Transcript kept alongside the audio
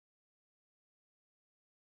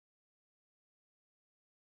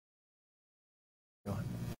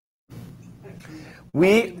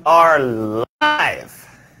We are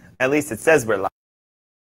live. At least it says we're live.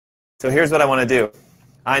 So here's what I want to do.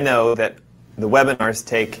 I know that the webinars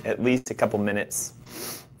take at least a couple minutes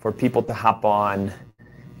for people to hop on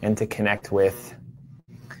and to connect with.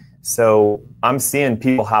 So I'm seeing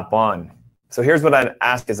people hop on. So here's what I'd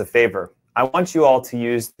ask as a favor. I want you all to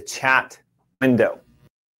use the chat window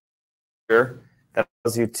that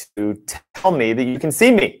allows you to tell me that you can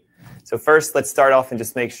see me. So first, let's start off and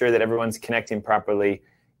just make sure that everyone's connecting properly.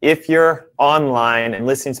 If you're online and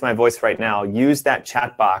listening to my voice right now, use that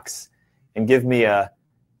chat box and give me a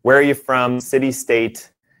where are you from, city,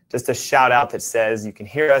 state, just a shout out that says you can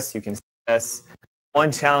hear us, you can see us.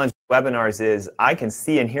 One challenge with webinars is I can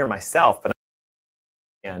see and hear myself, but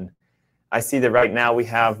I see that right now we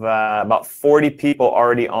have about 40 people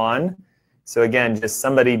already on. So again, just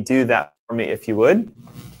somebody do that for me if you would.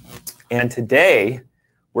 And today,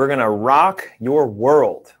 we're going to rock your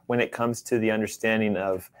world when it comes to the understanding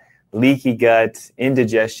of leaky gut,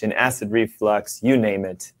 indigestion, acid reflux, you name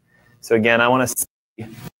it. So again, I want to see,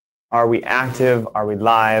 are we active? Are we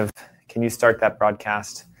live? Can you start that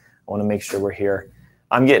broadcast? I want to make sure we're here.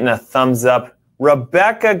 I'm getting a thumbs up.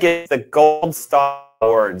 Rebecca gets the gold star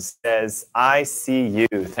award, says, I see you.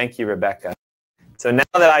 Thank you, Rebecca. So now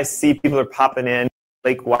that I see people are popping in,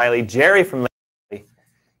 Lake Wiley, Jerry from Lake Wiley,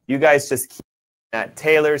 you guys just keep that.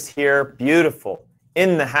 Taylor's here, beautiful,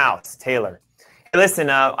 in the house, Taylor. Hey, listen,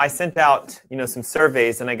 I sent out some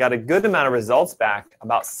surveys and I got a good amount of results back.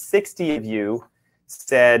 About 60 of you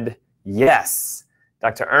said, yes,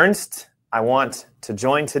 Dr. Ernst, I want to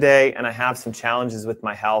join today and I have some challenges with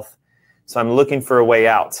my health, so I'm looking for a way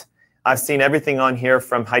out. I've seen everything on here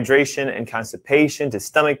from hydration and constipation to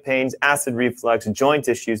stomach pains, acid reflux, joint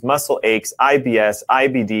issues, muscle aches, IBS,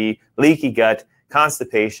 IBD, leaky gut,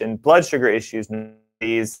 constipation, blood sugar issues,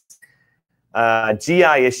 GI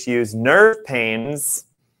issues, nerve pains,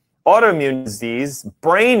 autoimmune disease,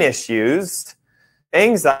 brain issues,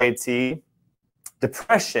 anxiety,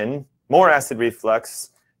 depression, more acid reflux.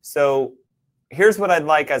 So here's what I'd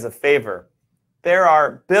like as a favor. There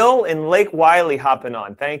are Bill in Lake Wiley hopping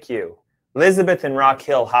on. Thank you. Elizabeth in Rock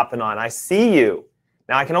Hill hopping on. I see you.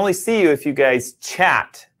 Now, I can only see you if you guys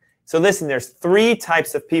chat. So listen, there's 3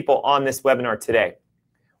 types of people on this webinar today.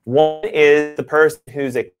 One is the person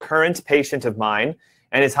who's a current patient of mine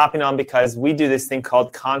and is hopping on because we do this thing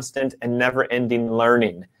called constant and never-ending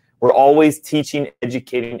learning. We're always teaching,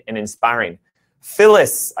 educating, and inspiring.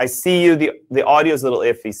 Phyllis, I see you. The audio is a little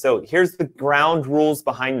iffy. So here's the ground rules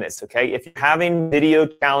behind this, okay? If you're having video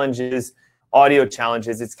challenges, audio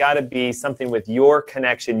challenges, it's got to be something with your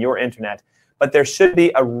connection, your internet. But there should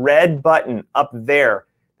be a red button up there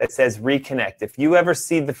that says reconnect. If you ever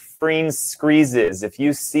see the screen squeezes, if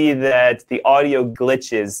you see that the audio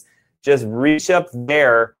glitches, just reach up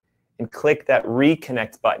there and click that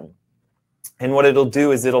reconnect button. And what it'll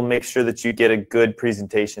do is it'll make sure that you get a good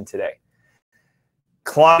presentation today.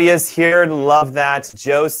 Claudia's here, love that.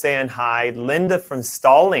 Joe saying hi. Linda from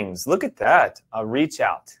Stallings, look at that, a reach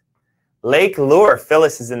out. Lake Lure,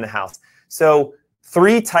 Phyllis is in the house. So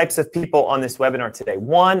 3 types of people on this webinar today.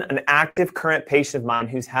 One, an active current patient of mine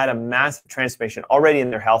who's had a massive transformation already in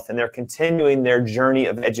their health and they're continuing their journey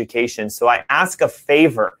of education. So I ask a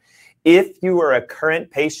favor. If you are a current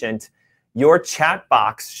patient, your chat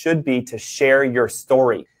box should be to share your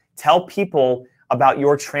story. Tell people about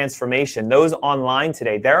your transformation. Those online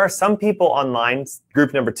today, there are some people online,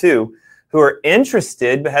 group number 2, who are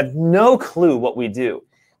interested but have no clue what we do.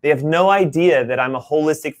 They have no idea that I'm a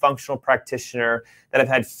holistic functional practitioner, that I've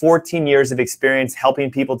had 14 years of experience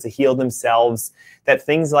helping people to heal themselves, that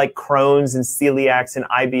things like Crohn's and celiacs and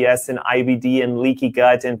IBS and IBD and leaky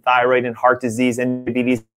gut and thyroid and heart disease and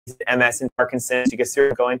diabetes, MS and Parkinson's, you guys see where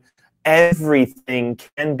I'm going? Everything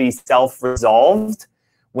can be self-resolved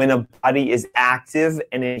when a body is active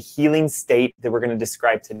and in a healing state that we're going to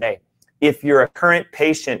describe today. If you're a current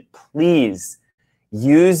patient, please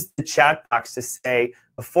use the chat box to say,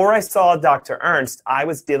 before I saw Dr. Ernst, I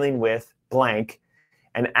was dealing with blank,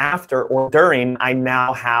 and after or during, I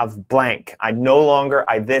now have blank. I'm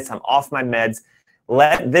off my meds.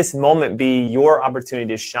 Let this moment be your opportunity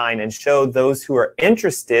to shine and show those who are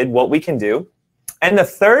interested what we can do. And the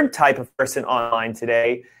 3rd type of person online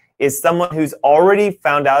today is someone who's already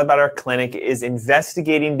found out about our clinic, is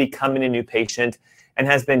investigating becoming a new patient, and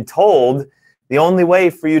has been told the only way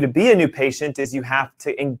for you to be a new patient is you have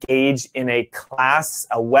to engage in a class,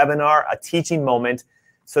 a webinar, a teaching moment,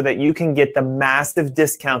 so that you can get the massive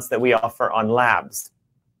discounts that we offer on labs.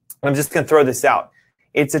 I'm just going to throw this out.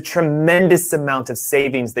 It's a tremendous amount of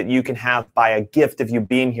savings that you can have by a gift of you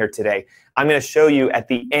being here today. I'm going to show you at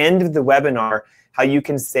the end of the webinar how you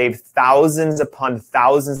can save thousands upon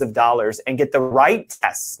thousands of dollars and get the right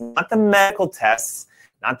tests, not the medical tests,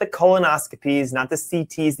 not the colonoscopies, not the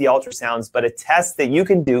CTs, the ultrasounds, but a test that you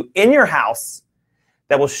can do in your house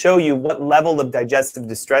that will show you what level of digestive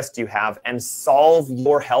distress you have and solve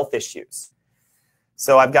your health issues.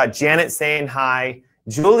 So I've got Janet saying hi.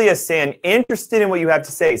 Julia saying, interested in what you have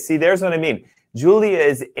to say. See, there's what I mean. Julia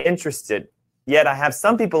is interested. Yet I have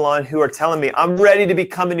some people on who are telling me, I'm ready to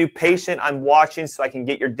become a new patient. I'm watching so I can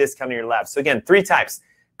get your discount in your lab. So again, 3 types.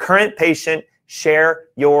 Current patient, share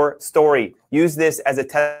your story. Use this as a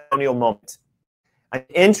testimonial moment. An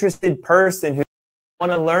interested person who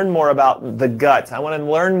want to learn more about the gut. I want to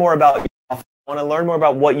learn more about yourself. I want to learn more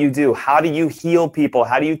about what you do. How do you heal people?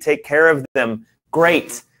 How do you take care of them?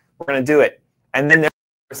 Great. We're going to do it. And then there's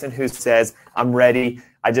a person who says, I'm ready.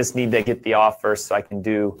 I just need to get the offer so I can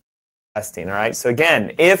do testing. All right. So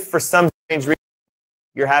again, if for some strange reason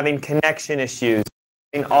you're having connection issues,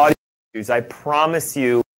 audio issues, I promise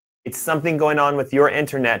you it's something going on with your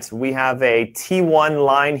internet. We have a T1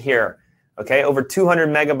 line here. Okay, over 200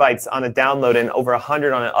 megabytes on a download and over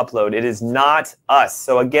 100 on an upload. It is not us.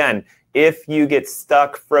 So again, if you get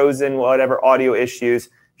stuck, frozen, whatever audio issues,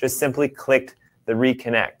 just simply click the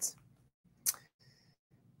reconnect.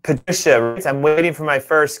 Patricia, right? I'm waiting for my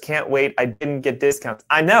first. Can't wait. I didn't get discounts.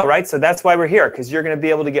 I know, right? So that's why we're here, because you're going to be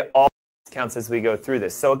able to get all discounts as we go through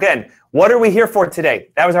this. So again, what are we here for today?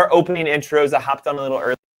 That was our opening intros. I hopped on a little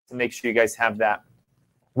early to make sure you guys have that.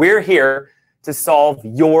 We're here to solve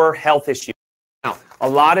your health issue. Now, a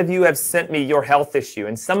lot of you have sent me your health issue,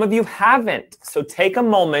 and some of you haven't. So take a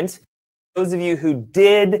moment, those of you who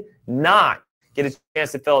did not get a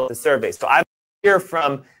chance to fill out the survey. So I'm here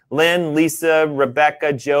from Lynn, Lisa,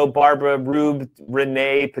 Rebecca, Joe, Barbara, Rube,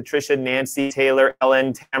 Renee, Patricia, Nancy, Taylor,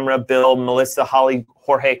 Ellen, Tamara, Bill, Melissa, Holly,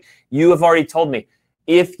 Jorge. You have already told me.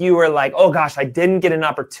 If you were like, oh gosh, I didn't get an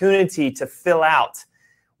opportunity to fill out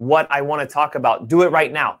what I want to talk about, do it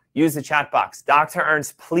right now. Use the chat box. Dr.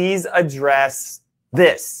 Ernst, please address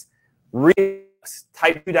this. Reflux,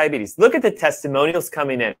 type 2 diabetes. Look at the testimonials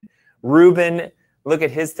coming in. Ruben, look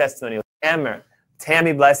at his testimonial.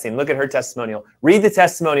 Tammy Blessing, look at her testimonial. Read the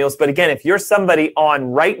testimonials. But again, if you're somebody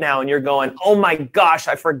on right now and you're going, oh my gosh,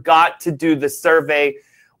 I forgot to do the survey.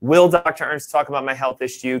 Will Dr. Ernst talk about my health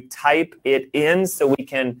issue? Type it in so we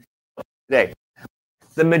can today.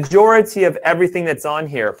 The majority of everything that's on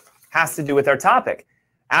here has to do with our topic.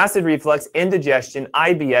 Acid reflux, indigestion,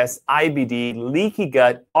 IBS, IBD, leaky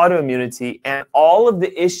gut, autoimmunity, and all of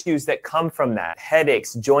the issues that come from that.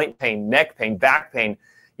 Headaches, joint pain, neck pain, back pain,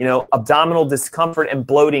 abdominal discomfort and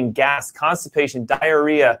bloating, gas, constipation,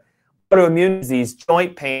 diarrhea, autoimmune disease,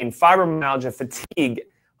 joint pain, fibromyalgia, fatigue,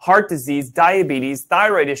 heart disease, diabetes,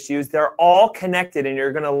 thyroid issues. They're all connected, and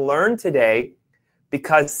you're going to learn today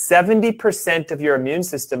because 70% of your immune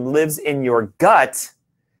system lives in your gut.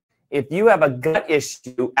 If you have a gut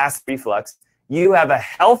issue, acid reflux, you have a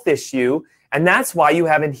health issue, and that's why you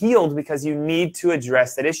haven't healed, because you need to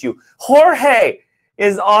address that issue. Jorge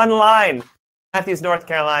is online. Matthews, North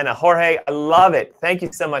Carolina. Jorge, I love it. Thank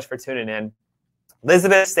you so much for tuning in.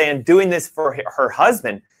 Elizabeth saying, doing this for her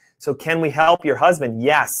husband. So can we help your husband?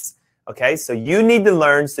 Yes. Okay, so you need to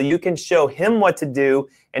learn so you can show him what to do.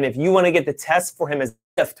 And if you want to get the test for him as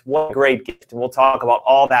a gift, what a great gift. And we'll talk about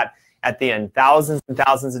all that at the end. Thousands and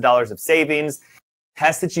thousands of dollars of savings,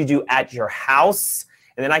 tests that you do at your house.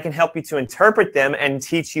 And then I can help you to interpret them and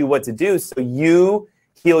teach you what to do so you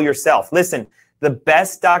heal yourself. Listen, the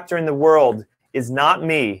best doctor in the world is not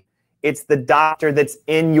me. It's the doctor that's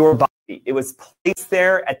in your body. It was placed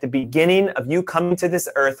there at the beginning of you coming to this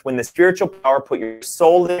earth when the spiritual power put your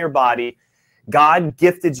soul in your body. God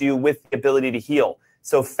gifted you with the ability to heal.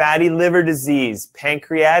 So fatty liver disease,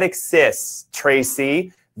 pancreatic cysts,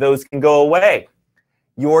 Tracy, those can go away.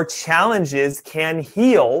 Your challenges can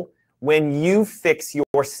heal when you fix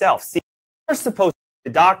yourself. See, you're supposed to be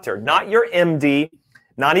the doctor, not your MD,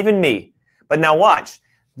 not even me. But now watch.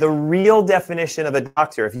 The real definition of a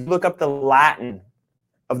doctor, if you look up the Latin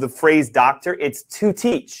of the phrase doctor, it's to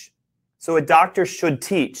teach. So a doctor should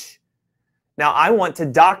teach. Now, I want to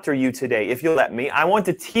doctor you today, if you'll let me. I want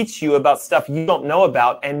to teach you about stuff you don't know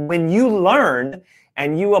about. And when you learn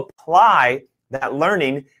and you apply that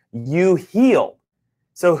learning, you heal.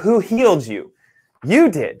 So who healed you? You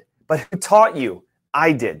did. But who taught you?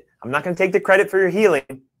 I did. I'm not going to take the credit for your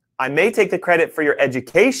healing. I may take the credit for your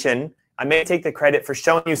education. I may take the credit for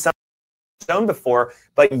showing you something shown before,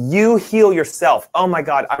 but you heal yourself. Oh my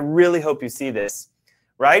God, I really hope you see this,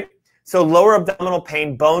 right? So lower abdominal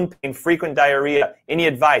pain, bone pain, frequent diarrhea, any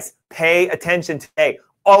advice, pay attention today.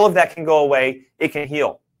 All of that can go away. It can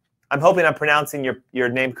heal. I'm hoping I'm pronouncing your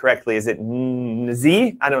name correctly. Is it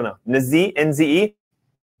Nze? I don't know. Nze, N-Z-E?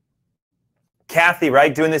 Kathy,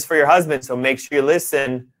 right? Doing this for your husband, so make sure you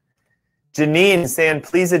listen. Janine saying,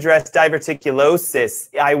 please address diverticulosis.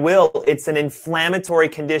 I will. It's an inflammatory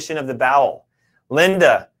condition of the bowel.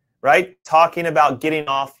 Linda, right? Talking about getting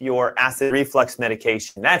off your acid reflux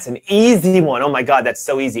medication. That's an easy one. Oh my God, that's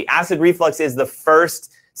so easy. Acid reflux is the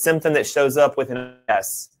first symptom that shows up with an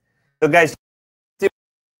IBS. So guys,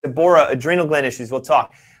 Deborah, adrenal gland issues, we'll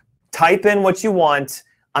talk. Type in what you want.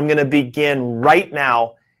 I'm going to begin right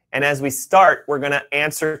now. And as we start, we're going to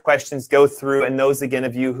answer questions, go through, and those, again,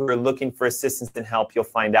 of you who are looking for assistance and help, you'll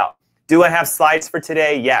find out. Do I have slides for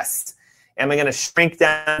today? Yes. Am I going to shrink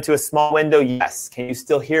down to a small window? Yes. Can you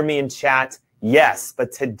still hear me in chat? Yes.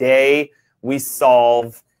 But today, we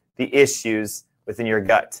solve the issues within your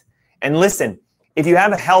gut. And listen, if you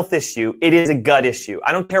have a health issue, it is a gut issue.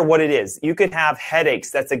 I don't care what it is. You could have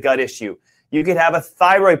headaches. That's a gut issue. You could have a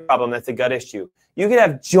thyroid problem. That's a gut issue. You could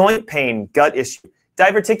have joint pain, gut issue.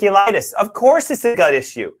 Diverticulitis, of course it's a gut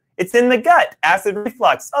issue. It's in the gut. Acid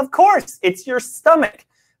reflux, of course, it's your stomach.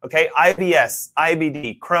 Okay, IBS,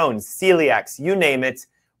 IBD, Crohn's, celiacs, you name it,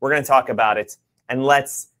 we're going to talk about it. And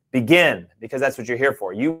let's begin, because that's what you're here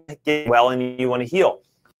for. You get well and you want to heal.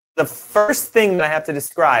 The first thing that I have to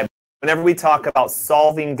describe whenever we talk about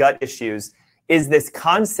solving gut issues is this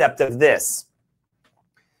concept of this.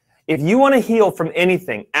 If you want to heal from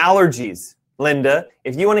anything, allergies, Linda,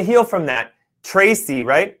 if you want to heal from that, Tracy,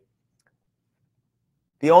 right?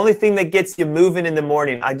 The only thing that gets you moving in the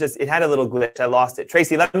morning, it had a little glitch. I lost it.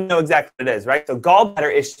 Tracy, let me know exactly what it is, right? So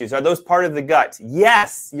gallbladder issues, are those part of the gut?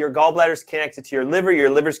 Yes, your gallbladder is connected to your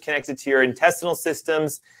liver's connected to your intestinal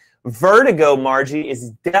systems. Vertigo, Margie,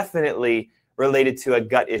 is definitely related to a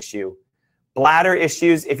gut issue. Bladder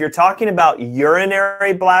issues, if you're talking about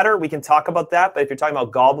urinary bladder, we can talk about that. But if you're talking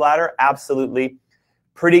about gallbladder, absolutely.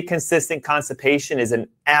 Pretty consistent constipation is an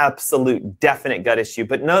absolute definite gut issue.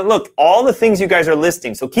 But no, look, all the things you guys are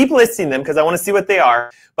listing, so keep listing them because I want to see what they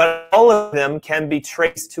are, but all of them can be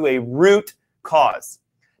traced to a root cause.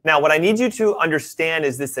 Now, what I need you to understand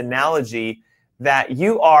is this analogy that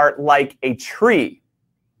you are like a tree.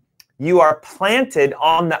 You are planted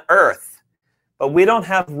on the earth, but we don't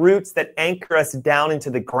have roots that anchor us down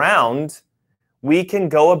into the ground. We can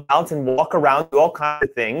go about and walk around, do all kinds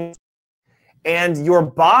of things. And your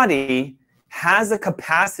body has a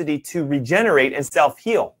capacity to regenerate and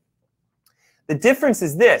self-heal. The difference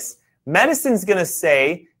is this. Medicine's going to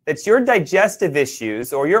say that your digestive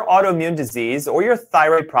issues or your autoimmune disease or your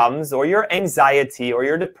thyroid problems or your anxiety or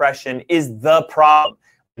your depression is the problem.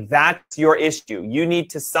 That's your issue. You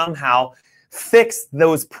need to somehow fix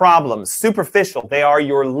those problems. Superficial. They are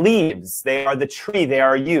your leaves. They are the tree. They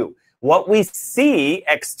are you. What we see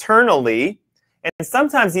externally, and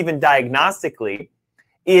sometimes even diagnostically,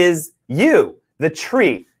 is you, the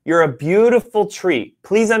tree. You're a beautiful tree.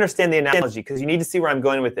 Please understand the analogy because you need to see where I'm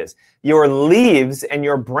going with this. Your leaves and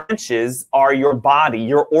your branches are your body,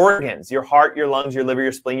 your organs, your heart, your lungs, your liver,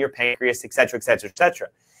 your spleen, your pancreas, etc., etc., etc.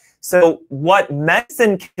 So what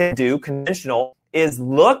medicine can do, conventional, is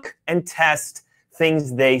look and test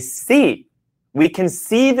things they see. We can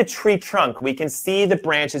see the tree trunk. We can see the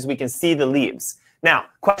branches. We can see the leaves. Now,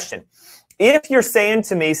 question. If you're saying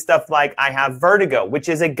to me stuff like, I have vertigo, which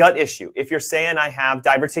is a gut issue. If you're saying I have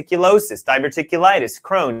diverticulosis, diverticulitis,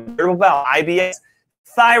 Crohn's, irritable bowel, IBS,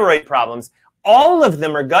 thyroid problems, all of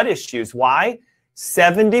them are gut issues. Why?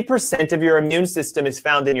 70% of your immune system is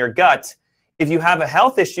found in your gut. If you have a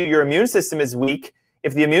health issue, your immune system is weak.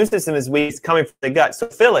 If the immune system is weak, it's coming from the gut. So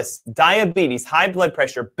Phyllis, diabetes, high blood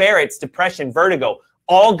pressure, Barrett's, depression, vertigo,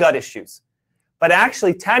 all gut issues. But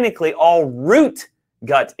actually, technically, all root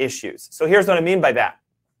gut issues. So here's what I mean by that.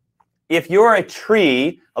 If you're a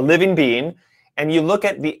tree, a living being, and you look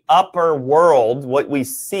at the upper world, what we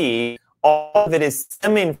see, all of it is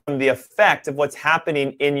stemming from the effect of what's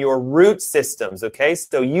happening in your root systems, okay?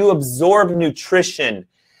 So you absorb nutrition,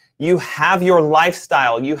 you have your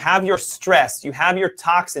lifestyle, you have your stress, you have your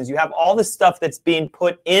toxins, you have all the stuff that's being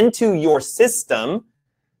put into your system.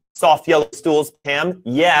 Soft yellow stools, Pam,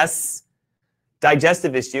 yes.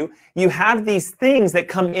 Digestive issue. You have these things that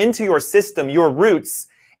come into your system, your roots,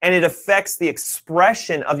 and it affects the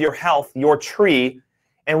expression of your health, your tree.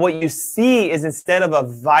 And what you see is instead of a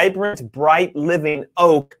vibrant, bright, living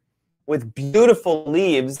oak with beautiful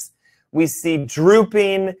leaves, we see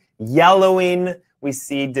drooping, yellowing, we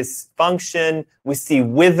see dysfunction, we see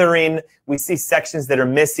withering, we see sections that are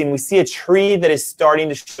missing, we see a tree that is starting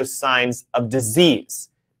to show signs of disease.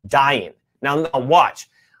 dying. Now watch.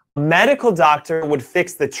 A medical doctor would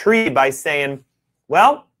fix the tree by saying,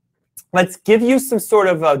 well, let's give you some sort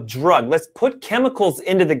of a drug. Let's put chemicals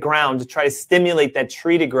into the ground to try to stimulate that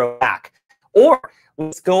tree to grow back. Or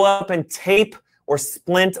let's go up and tape or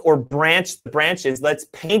splint or branch the branches. Let's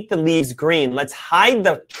paint the leaves green. Let's hide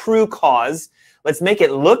the true cause. Let's make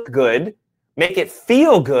it look good, make it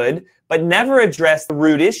feel good, but never address the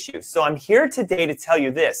root issue. So I'm here today to tell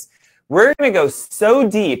you this. We're going to go so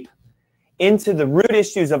deep into the root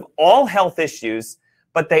issues of all health issues,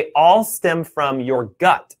 but they all stem from your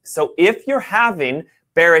gut. So if you're having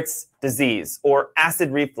Barrett's disease or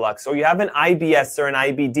acid reflux, or you have an IBS or an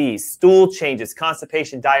IBD, stool changes,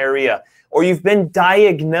 constipation, diarrhea, or you've been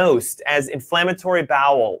diagnosed as inflammatory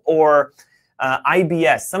bowel or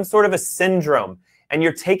IBS, some sort of a syndrome, and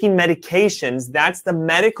you're taking medications, that's the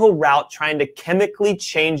medical route trying to chemically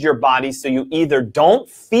change your body so you either don't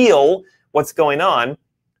feel what's going on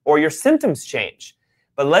or your symptoms change.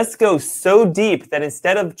 But let's go so deep that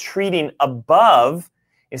instead of treating above,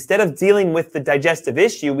 instead of dealing with the digestive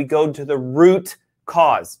issue, we go to the root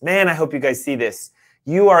cause. Man, I hope you guys see this.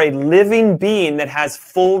 You are a living being that has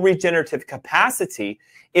full regenerative capacity.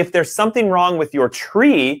 If there's something wrong with your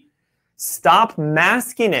tree, stop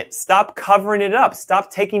masking it. Stop covering it up.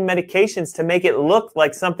 Stop taking medications to make it look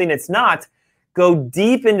like something it's not. Go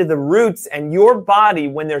deep into the roots, and your body,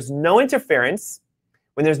 when there's no interference,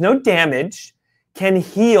 when there's no damage, can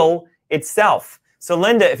heal itself. So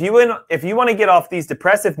Linda, if you want to get off these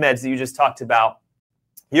depressive meds that you just talked about,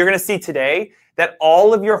 you're going to see today that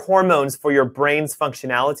all of your hormones for your brain's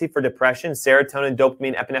functionality for depression, serotonin,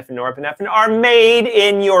 dopamine, epinephrine, norepinephrine, are made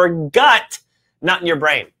in your gut, not in your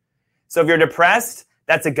brain. So if you're depressed,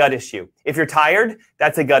 that's a gut issue. If you're tired,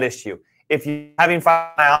 that's a gut issue. If you're having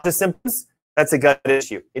fibromyalgia symptoms, that's a gut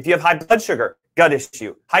issue. If you have high blood sugar, gut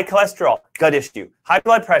issue. High cholesterol, gut issue. High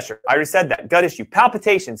blood pressure, I already said that, gut issue.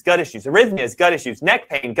 Palpitations, gut issues. Arrhythmias, gut issues. Neck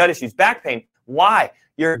pain, gut issues. Back pain. Why?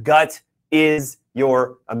 Your gut is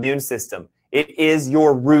your immune system. It is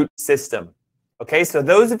your root system. Okay, so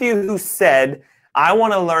those of you who said, I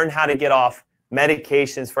want to learn how to get off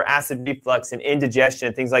medications for acid reflux and indigestion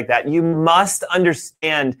and things like that, you must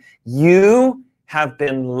understand you have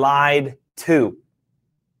been lied to.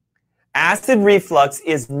 Acid reflux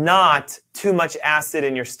is not too much acid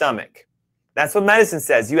in your stomach. That's what medicine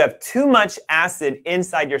says. You have too much acid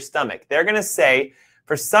inside your stomach. They're going to say,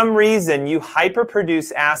 for some reason, you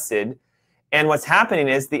hyperproduce acid, and what's happening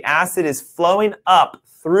is the acid is flowing up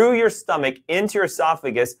through your stomach into your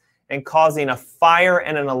esophagus and causing a fire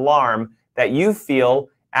and an alarm that you feel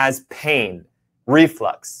as pain,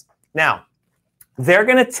 reflux. Now, they're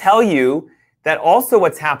going to tell you that also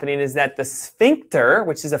what's happening is that the sphincter,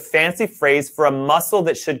 which is a fancy phrase for a muscle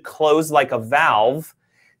that should close like a valve,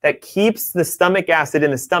 that keeps the stomach acid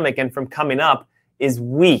in the stomach and from coming up, is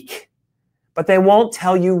weak. But they won't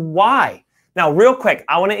tell you why. Now, real quick,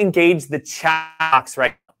 I want to engage the chat box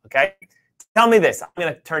right now, okay? Tell me this. I'm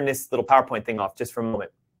going to turn this little PowerPoint thing off just for a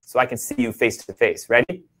moment so I can see you face to face.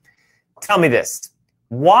 Ready? Tell me this.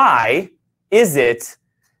 Why is it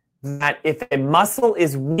that if a muscle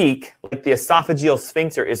is weak, like the esophageal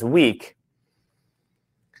sphincter is weak,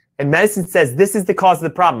 and medicine says this is the cause of the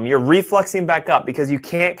problem, you're refluxing back up because you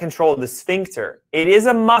can't control the sphincter. It is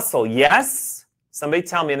a muscle, yes? Somebody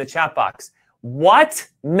tell me in the chat box. What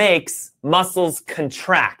makes muscles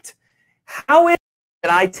contract? How is it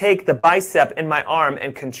that I take the bicep in my arm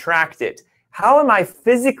and contract it? How am I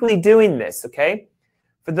physically doing this, okay?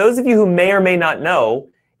 For those of you who may or may not know,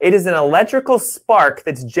 it is an electrical spark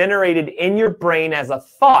that's generated in your brain as a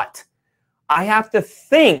thought. I have to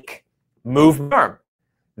think, move my arm.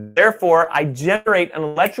 Therefore, I generate an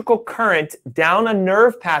electrical current down a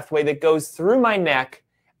nerve pathway that goes through my neck,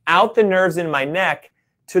 out the nerves in my neck,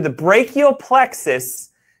 to the brachial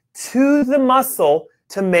plexus, to the muscle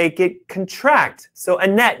to make it contract. So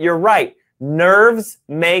Annette, you're right. Nerves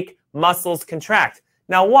make muscles contract.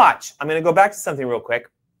 Now watch. I'm going to go back to something real quick.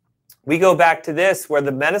 We go back to this where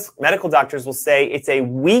the medical doctors will say it's a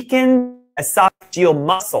weakened esophageal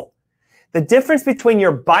muscle. The difference between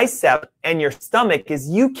your bicep and your stomach is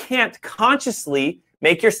you can't consciously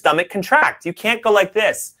make your stomach contract. You can't go like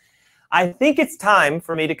this. I think it's time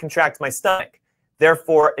for me to contract my stomach.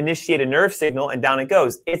 Therefore, initiate a nerve signal and down it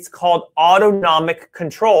goes. It's called autonomic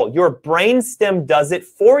control. Your brainstem does it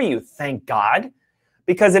for you, thank God.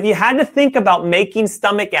 Because if you had to think about making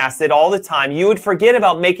stomach acid all the time, you would forget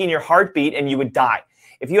about making your heart beat and you would die.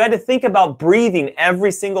 If you had to think about breathing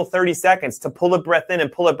every single 30 seconds to pull a breath in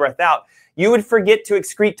and pull a breath out, you would forget to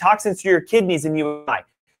excrete toxins through your kidneys and you would die.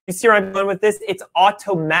 You see where I'm going with this? It's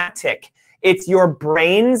automatic. It's your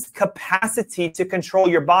brain's capacity to control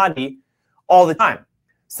your body all the time.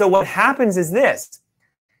 So what happens is this.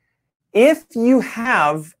 If you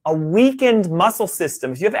have a weakened muscle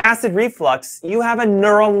system, if you have acid reflux, you have a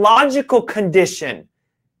neurological condition.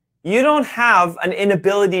 You don't have an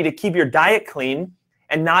inability to keep your diet clean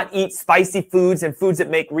and not eat spicy foods and foods that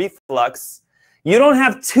make reflux. You don't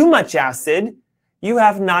have too much acid. You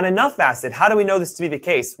have not enough acid. How do we know this to be the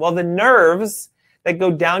case? Well, the nerves that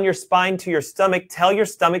go down your spine to your stomach tell your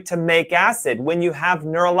stomach to make acid. When you have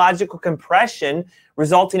neurological compression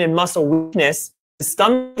resulting in muscle weakness, the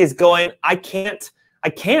stomach is going, I can't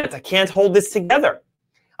hold this together.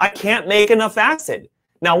 I can't make enough acid.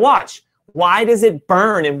 Now watch, why does it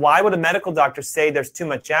burn and why would a medical doctor say there's too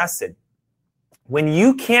much acid? When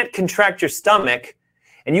you can't contract your stomach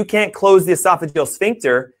and you can't close the esophageal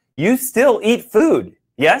sphincter, you still eat food,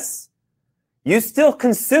 yes? You still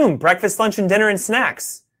consume breakfast, lunch, and dinner and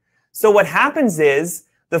snacks. So what happens is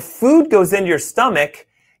the food goes into your stomach,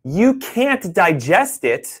 you can't digest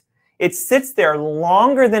it, it sits there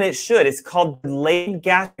longer than it should. It's called delayed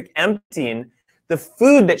gastric emptying. The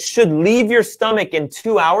food that should leave your stomach in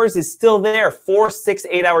 2 hours is still there 4, 6,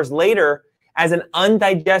 8 hours later as an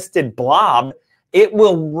undigested blob. It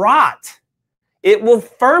will rot. It will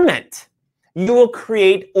ferment. You will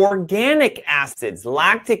create organic acids,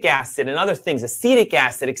 lactic acid and other things, acetic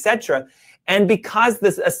acid, etc. And because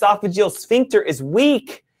this esophageal sphincter is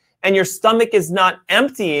weak and your stomach is not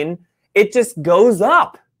emptying, it just goes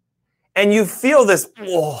up. And you feel this,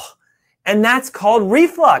 oh, and that's called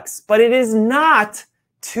reflux, but it is not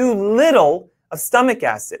too little of stomach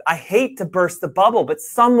acid. I hate to burst the bubble, but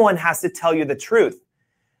someone has to tell you the truth.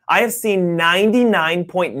 I have seen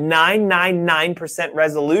 99.999%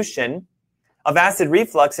 resolution of acid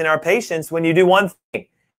reflux in our patients when you do one thing,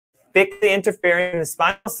 fix the interference in the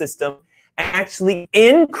spinal system and actually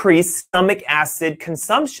increase stomach acid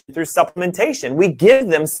consumption through supplementation. We give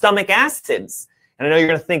them stomach acids. And I know you're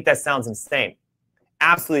going to think that sounds insane.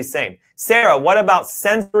 Absolutely insane. Sarah, what about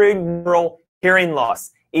sensory neural hearing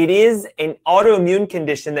loss? It is an autoimmune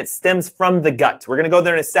condition that stems from the gut. We're going to go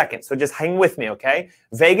there in a second, so just hang with me, okay?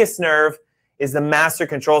 Vagus nerve is the master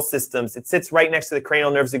control systems. It sits right next to the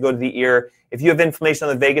cranial nerves that go to the ear. If you have inflammation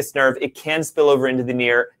on the vagus nerve, it can spill over into the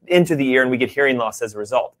ear, and we get hearing loss as a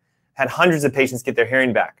result. Had hundreds of patients get their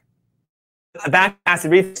hearing back. Back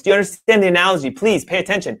acid reflux, do you understand the analogy? Please pay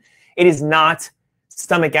attention. It is not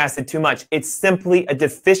stomach acid too much. It's simply a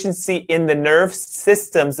deficiency in the nerve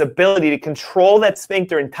system's ability to control that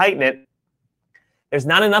sphincter and tighten it. There's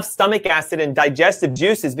not enough stomach acid and digestive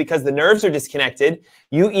juices because the nerves are disconnected.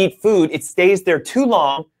 You eat food, it stays there too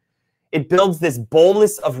long. It builds this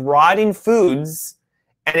bolus of rotting foods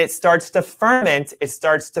and it starts to ferment. It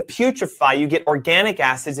starts to putrefy. You get organic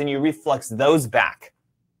acids and you reflux those back.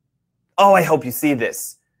 Oh, I hope you see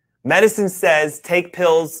this. Medicine says take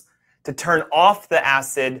pills to turn off the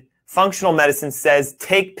acid. Functional medicine says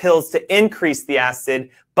take pills to increase the acid,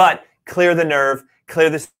 but clear the nerve,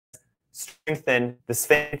 strengthen the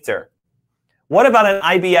sphincter. What about an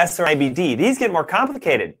IBS or IBD? These get more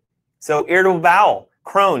complicated. So irritable bowel,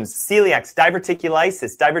 Crohn's, celiac,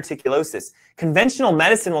 diverticulosis. Conventional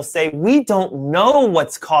medicine will say, we don't know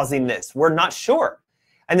what's causing this. We're not sure.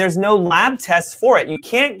 And there's no lab tests for it. You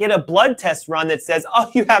can't get a blood test run that says, oh,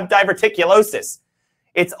 you have diverticulosis.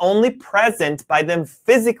 It's only present by them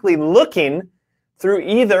physically looking through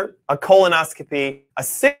either a colonoscopy, a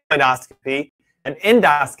sigmoidoscopy, an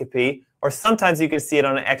endoscopy, or sometimes you can see it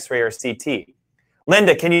on an X-ray or a CT.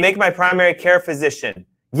 Linda, can you make my primary care physician?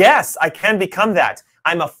 Yes, I can become that.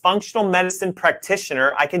 I'm a functional medicine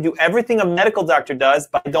practitioner. I can do everything a medical doctor does,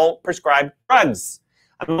 but I don't prescribe drugs.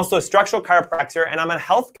 I'm also a structural chiropractor, and I'm a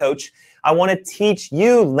health coach. I want to teach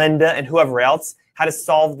you, Linda, and whoever else, how to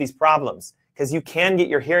solve these problems. Because you can get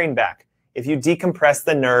your hearing back. If you decompress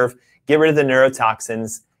the nerve, get rid of the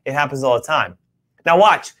neurotoxins, it happens all the time. Now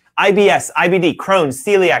watch, IBS, IBD, Crohn's,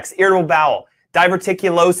 celiac, irritable bowel,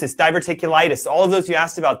 diverticulosis, diverticulitis, all of those you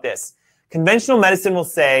asked about this. Conventional medicine will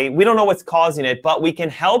say, we don't know what's causing it, but we can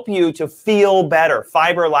help you to feel better.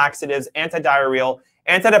 Fiber laxatives, antidiarrheal,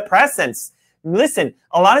 antidepressants. Listen,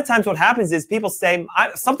 a lot of times what happens is people say,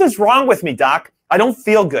 something's wrong with me, doc. I don't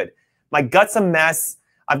feel good. My gut's a mess.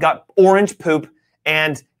 I've got orange poop,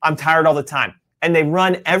 and I'm tired all the time. And they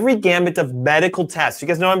run every gamut of medical tests. You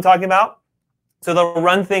guys know what I'm talking about? So they'll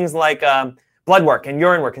run things like blood work and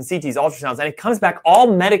urine work and CTs, ultrasounds, and it comes back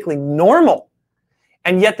all medically normal.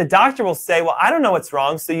 And yet the doctor will say, well, I don't know what's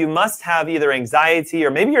wrong, so you must have either anxiety or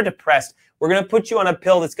maybe you're depressed. We're going to put you on a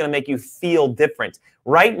pill that's going to make you feel different.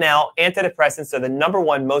 Right now, antidepressants are the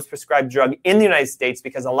 #1 most prescribed drug in the United States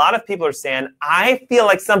because a lot of people are saying, I feel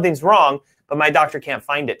like something's wrong, but my doctor can't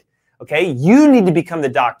find it. Okay? You need to become the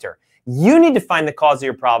doctor. You need to find the cause of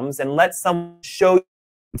your problems and let someone show you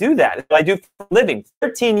how to do that. I do for a living.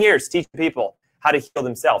 13 years teaching people how to heal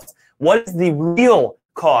themselves. What is the real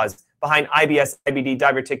cause behind IBS, IBD,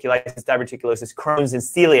 diverticulosis, Crohn's, and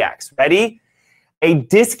celiacs? Ready? A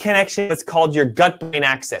disconnection that's called your gut-brain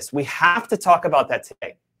axis. We have to talk about that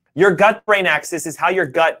today. Your gut-brain axis is how your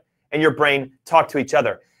gut and your brain talk to each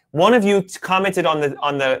other. One of you commented on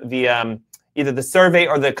either the survey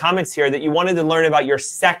or the comments here that you wanted to learn about your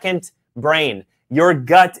second brain. Your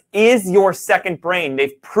gut is your second brain.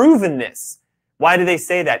 They've proven this. Why do they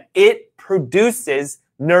say that? It produces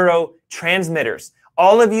neurotransmitters.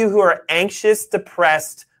 All of you who are anxious,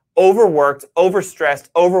 depressed, overworked, overstressed,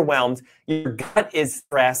 overwhelmed, your gut is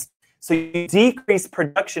stressed, so you decrease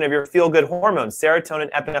production of your feel-good hormones,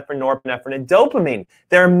 serotonin, epinephrine, norepinephrine, and dopamine.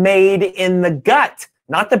 They're made in the gut,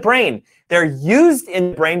 not the brain. They're used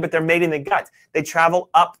in the brain, but they're made in the gut. They travel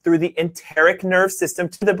up through the enteric nerve system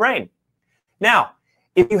to the brain. Now,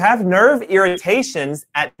 if you have nerve irritations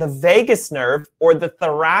at the vagus nerve or the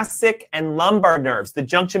thoracic and lumbar nerves, the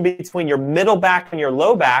junction between your middle back and your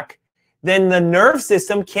low back, then the nerve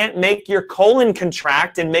system can't make your colon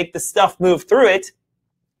contract and make the stuff move through it.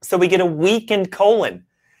 So we get a weakened colon.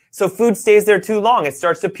 So food stays there too long. It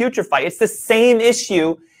starts to putrefy. It's the same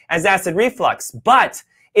issue as acid reflux, but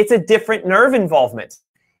it's a different nerve involvement.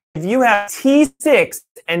 If you have T6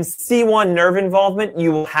 and C1 nerve involvement,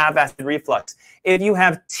 you will have acid reflux. If you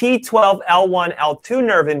have T12, L1, L2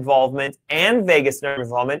 nerve involvement and vagus nerve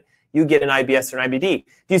involvement, you get an IBS or an IBD.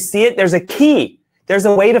 Do you see it? There's a key. There's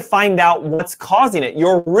a way to find out what's causing it.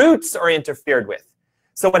 Your roots are interfered with.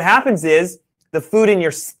 So what happens is the food in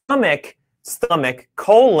your stomach,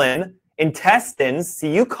 colon, intestines,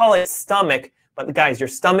 see, you call it stomach, but guys, your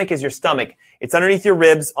stomach is your stomach. It's underneath your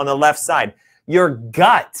ribs on the left side. Your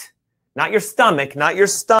gut, not your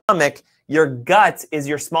stomach, your gut is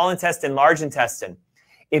your small intestine, large intestine.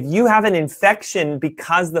 If you have an infection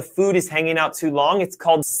because the food is hanging out too long, it's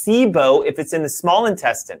called SIBO if it's in the small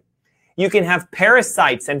intestine. You can have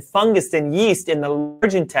parasites and fungus and yeast in the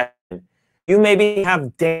large intestine. You maybe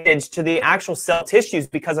have damage to the actual cell tissues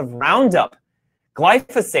because of Roundup,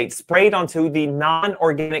 glyphosate sprayed onto the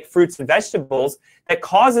non-organic fruits and vegetables that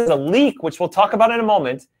causes a leak, which we'll talk about in a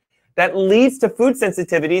moment, that leads to food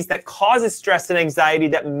sensitivities, that causes stress and anxiety,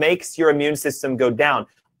 that makes your immune system go down.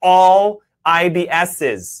 All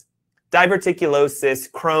IBSs,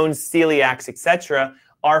 diverticulosis, Crohn's, celiacs, etc.,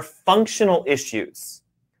 are functional issues.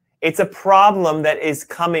 It's a problem that is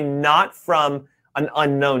coming not from an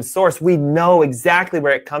unknown source. We know exactly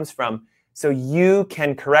where it comes from, so you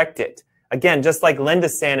can correct it. Again, just like Linda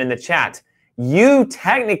saying in the chat, you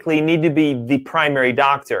technically need to be the primary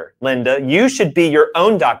doctor, Linda. You should be your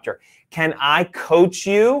own doctor. Can I coach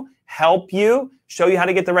you, help you, show you how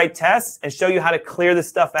to get the right tests, and show you how to clear this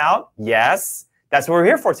stuff out? Yes. That's what we're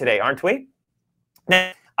here for today, aren't we?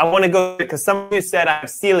 Now, I want to go, because some of you said I have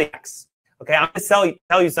celiacs. Okay, I'm going to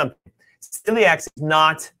tell you something. Celiacs is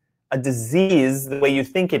not a disease the way you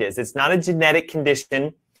think it is. It's not a genetic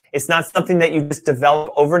condition. It's not something that you just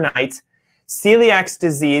develop overnight. Celiac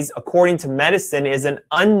disease, according to medicine, is an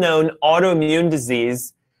unknown autoimmune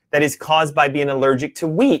disease that is caused by being allergic to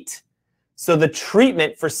wheat. So the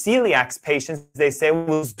treatment for celiac patients, they say,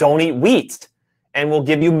 well, don't eat wheat, and we'll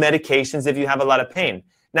give you medications if you have a lot of pain.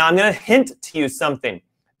 Now, I'm going to hint to you something.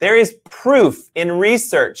 There is proof in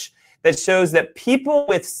research that shows that people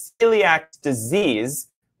with celiac disease,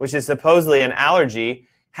 which is supposedly an allergy,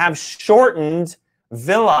 have shortened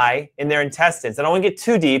villi in their intestines. I don't want to get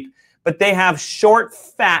too deep, but they have short,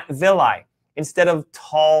 fat villi instead of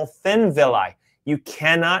tall, thin villi. You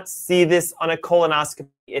cannot see this on a colonoscopy.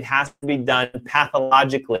 It has to be done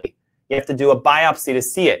pathologically. You have to do a biopsy to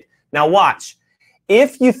see it. Now watch.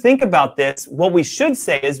 If you think about this, what we should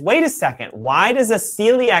say is, wait a second, why does a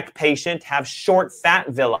celiac patient have short, fat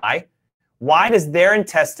villi? Why does their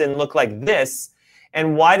intestine look like this?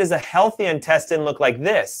 And why does a healthy intestine look like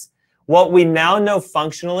this? What we now know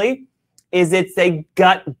functionally is it's a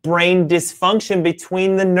gut-brain dysfunction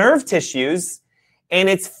between the nerve tissues, and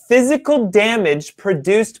it's physical damage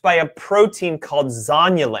produced by a protein called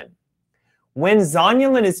zonulin. When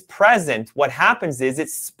zonulin is present, what happens is it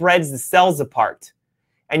spreads the cells apart,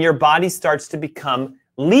 and your body starts to become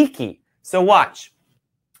leaky. So watch.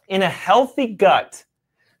 In a healthy gut,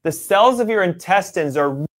 the cells of your intestines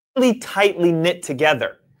are really tightly knit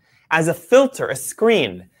together as a filter, a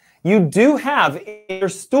screen. You do have in your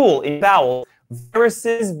stool, in your bowel,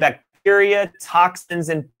 viruses, bacteria, toxins,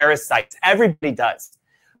 and parasites. Everybody does.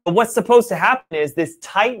 But what's supposed to happen is this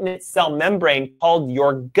tight-knit cell membrane called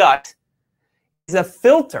your gut is a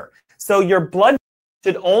filter. So your blood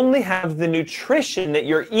should only have the nutrition that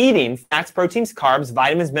you're eating, fats, proteins, carbs,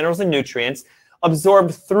 vitamins, minerals, and nutrients,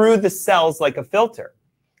 absorbed through the cells like a filter.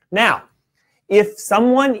 Now, if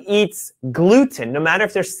someone eats gluten, no matter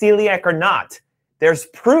if they're celiac or not, there's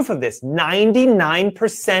proof of this.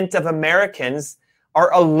 99% of Americans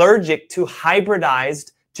are allergic to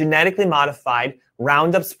hybridized, genetically modified,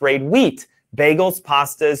 Roundup sprayed wheat. Bagels,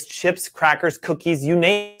 pastas, chips, crackers, cookies, you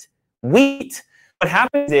name it. Wheat. What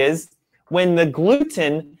happens is when the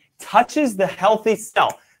gluten touches the healthy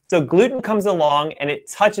cell, so gluten comes along and it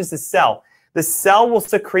touches the cell will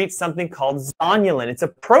secrete something called zonulin. It's a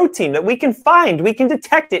protein that we can find. We can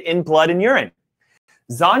detect it in blood and urine.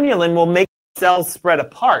 Zonulin will make cells spread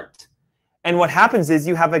apart. And what happens is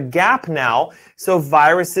you have a gap now, so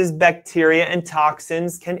viruses, bacteria, and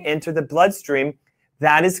toxins can enter the bloodstream.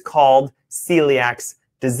 That is called celiac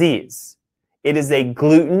disease. It is a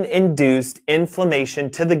gluten-induced inflammation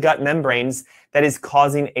to the gut membranes that is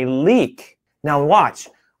causing a leak. Now watch,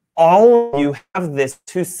 all of you have this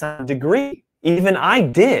to some degree. Even I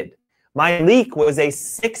did. My leak was a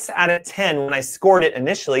 6 out of 10 when I scored it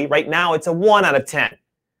initially. Right now, it's a 1 out of 10.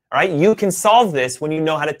 All right, you can solve this when you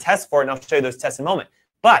know how to test for it, and I'll show you those tests in a moment.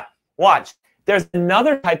 But watch, there's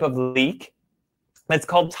another type of leak that's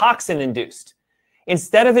called toxin-induced.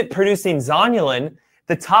 Instead of it producing zonulin,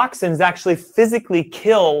 the toxins actually physically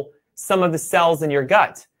kill some of the cells in your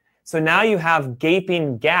gut. So now you have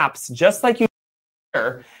gaping gaps, just like you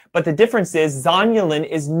here, but the difference is zonulin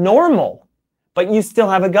is normal, but you still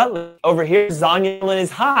have a gut leak. Over here, zonulin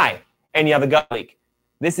is high, and you have a gut leak.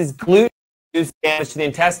 This is gluten-induced damage to the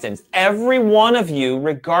intestines. Every one of you,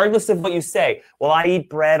 regardless of what you say, well, I eat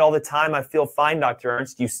bread all the time, I feel fine, Dr.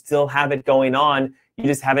 Ernst, you still have it going on. You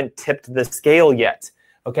just haven't tipped the scale yet.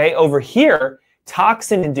 Okay, over here,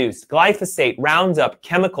 toxin-induced, glyphosate, Roundup,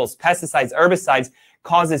 chemicals, pesticides, herbicides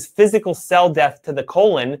causes physical cell death to the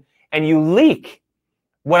colon, and you leak.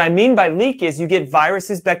 What I mean by leak is you get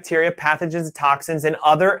viruses, bacteria, pathogens, toxins, and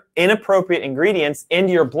other inappropriate ingredients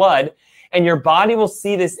into your blood, and your body will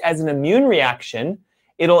see this as an immune reaction.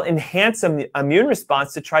 It'll enhance an immune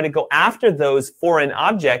response to try to go after those foreign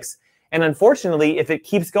objects. And unfortunately, if it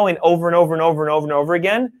keeps going over and over and over and over and over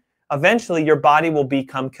again, eventually your body will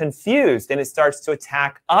become confused and it starts to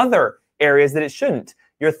attack other areas that it shouldn't.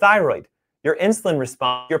 Your thyroid, your insulin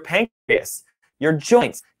response, your pancreas, your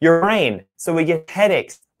joints, your brain. So we get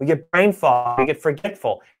headaches, we get brain fog, we get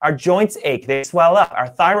forgetful. Our joints ache, they swell up. Our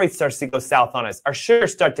thyroid starts to go south on us. Our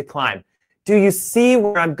sugars start to climb. Do you see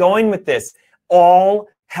where I'm going with this? All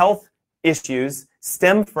health issues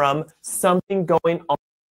stem from something going on.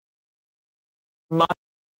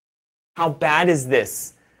 How bad is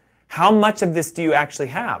this? How much of this do you actually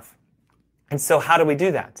have? And so how do we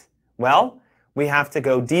do that? Well, we have to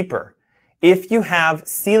go deeper. If you have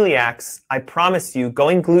celiacs, I promise you,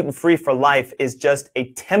 going gluten-free for life is just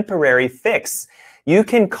a temporary fix. You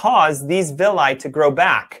can cause these villi to grow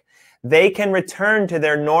back. They can return to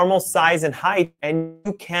their normal size and height, and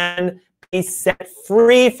you can be set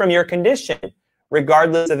free from your condition,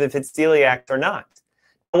 regardless of if it's celiac or not.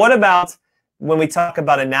 What about when we talk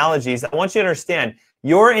about analogies? I want you to understand,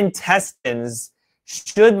 your intestines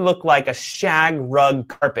should look like a shag rug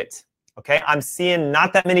carpet. Okay, I'm seeing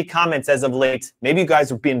not that many comments as of late. Maybe you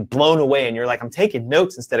guys are being blown away and you're like, I'm taking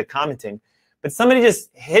notes instead of commenting. But somebody just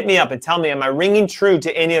hit me up and tell me, am I ringing true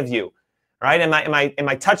to any of you? All right, am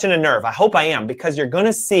I touching a nerve? I hope I am, because you're going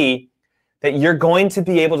to see that you're going to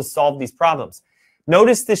be able to solve these problems.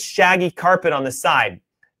 Notice this shaggy carpet on the side.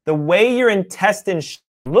 The way your intestines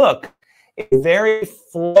look is very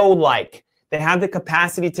flow-like. They have the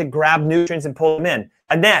capacity to grab nutrients and pull them in.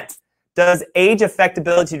 Annette, does age affect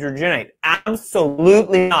ability to regenerate?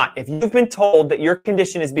 Absolutely not. If you've been told that your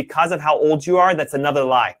condition is because of how old you are, that's another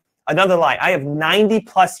lie. Another lie. I have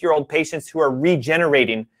 90-plus-year-old patients who are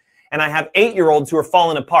regenerating, and I have 8-year-olds who are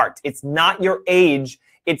falling apart. It's not your age.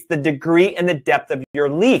 It's the degree and the depth of your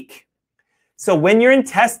leak. So when your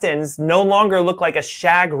intestines no longer look like a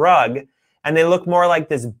shag rug, and they look more like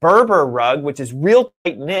this Berber rug, which is real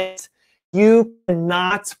tight-knit, you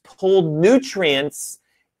cannot pull nutrients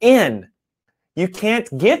in. You can't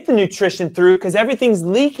get the nutrition through because everything's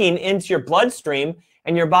leaking into your bloodstream,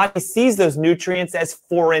 and your body sees those nutrients as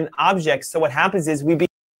foreign objects. So what happens is we become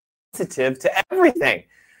sensitive to everything.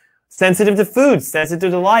 Sensitive to food,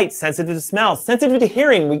 sensitive to light, sensitive to smell, sensitive to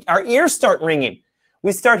hearing. Our ears start ringing.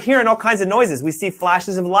 We start hearing all kinds of noises. We see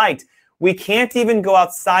flashes of light. We can't even go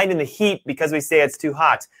outside in the heat because we say it's too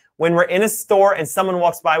hot. when we're in a store and someone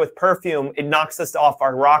walks by with perfume, it knocks us off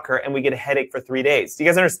our rocker and we get a headache for 3 days. Do you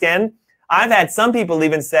guys understand? I've had some people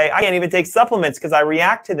even say, I can't even take supplements because I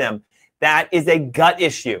react to them. That is a gut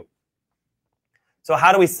issue. So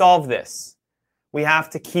how do we solve this? We have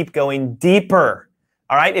to keep going deeper.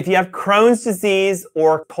 All right, if you have Crohn's disease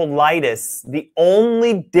or colitis, the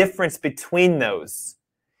only difference between those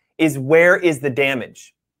is where is the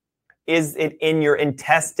damage. Is it in your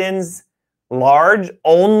intestines, large,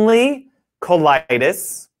 only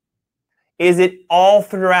colitis? Is it all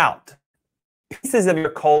throughout? Pieces of your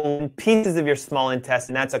colon, pieces of your small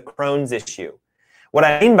intestine, that's a Crohn's issue. What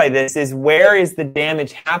I mean by this is where is the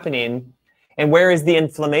damage happening and where is the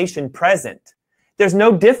inflammation present? There's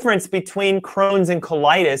no difference between Crohn's and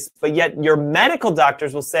colitis, but yet your medical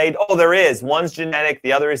doctors will say, oh, there is. One's genetic,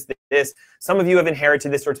 the other is this. Some of you have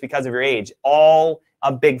inherited this or it's because of your age. All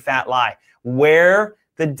a big fat lie. Where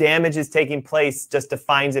the damage is taking place just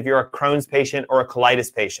defines if you're a Crohn's patient or a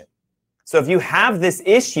colitis patient. So if you have this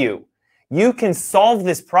issue, you can solve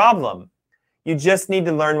this problem. You just need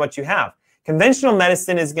to learn what you have. Conventional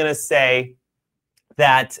medicine is going to say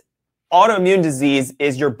that autoimmune disease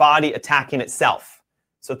is your body attacking itself.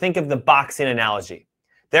 So think of the boxing analogy.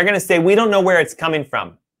 They're going to say, we don't know where it's coming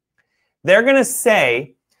from. They're going to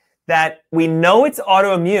say that we know it's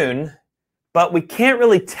autoimmune, but we can't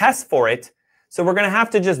really test for it. So we're going to have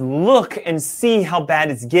to just look and see how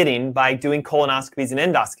bad it's getting by doing colonoscopies and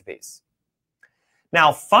endoscopies.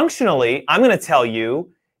 Now, functionally, I'm going to tell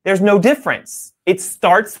you there's no difference. It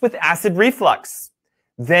starts with acid reflux.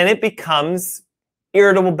 Then it becomes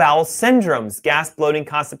irritable bowel syndromes, gas, bloating,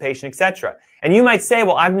 constipation, etc. And you might say,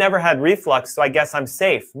 well, I've never had reflux, so I guess I'm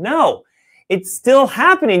safe. No, it's still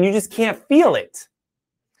happening. You just can't feel it.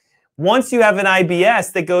 Once you have an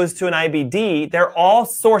IBS that goes to an IBD, they're all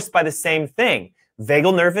sourced by the same thing.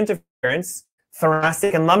 Vagal nerve interference,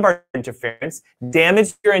 thoracic and lumbar interference,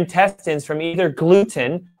 damage to your intestines from either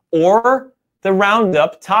gluten or the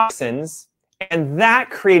Roundup toxins, and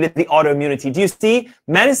that created the autoimmunity. Do you see?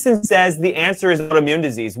 Medicine says the answer is autoimmune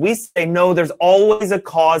disease. We say, no, there's always a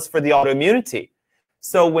cause for the autoimmunity.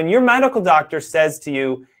 So when your medical doctor says to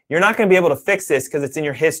you, you're not going to be able to fix this because it's in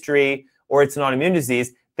your history or it's an autoimmune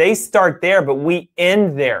disease, they start there, but we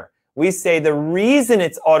end there. We say the reason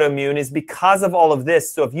it's autoimmune is because of all of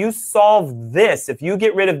this. So if you solve this, if you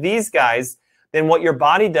get rid of these guys, then what your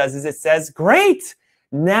body does is it says, great,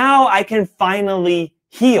 now I can finally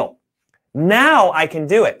heal. Now I can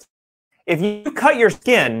do it. If you cut your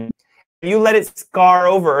skin, you let it scar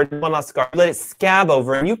over, or well, not scar, let it scab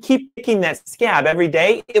over, and you keep picking that scab every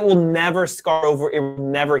day, it will never scar over, it will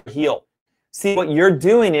never heal. See, what you're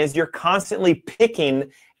doing is you're constantly picking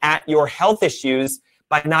at your health issues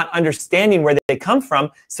by not understanding where they come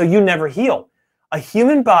from, so you never heal. A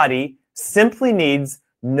human body simply needs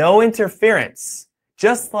no interference,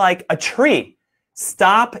 just like a tree.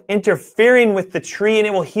 Stop interfering with the tree and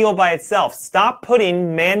it will heal by itself. Stop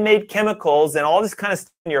putting man-made chemicals and all this kind of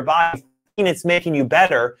stuff in your body, thinking it's making you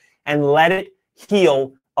better, and let it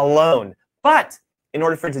heal alone. But in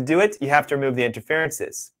order for it to do it, you have to remove the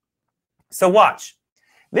interferences. So watch.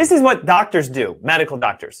 This is what doctors do, medical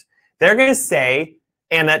doctors. They're going to say,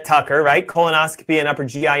 Annette Tucker, right? Colonoscopy and upper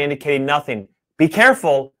GI indicating nothing. Be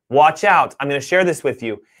careful. Watch out. I'm going to share this with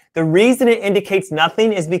you. The reason it indicates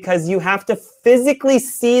nothing is because you have to physically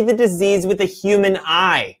see the disease with a human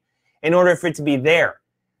eye in order for it to be there.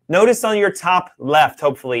 Notice on your top left,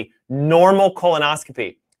 hopefully, normal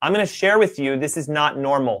colonoscopy. I'm going to share with you, this is not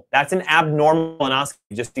normal. That's an abnormal colonoscopy,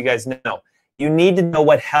 just so you guys know. You need to know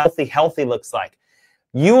what healthy looks like.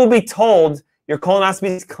 You will be told your colonoscopy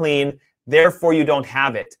is clean, therefore you don't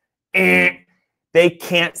have it. They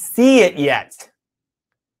can't see it yet.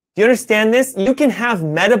 Do you understand this? You can have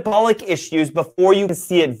metabolic issues before you can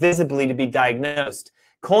see it visibly to be diagnosed.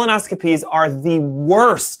 Colonoscopies are the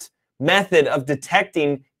worst method of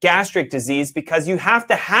detecting gastric disease because you have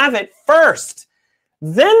to have it first.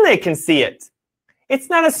 Then they can see it. It's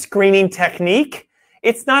not a screening technique.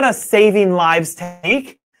 It's not a saving lives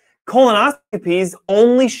technique. Colonoscopies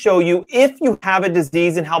only show you if you have a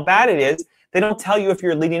disease and how bad it is. They don't tell you if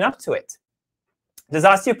you're leading up to it. Does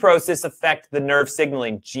osteoporosis affect the nerve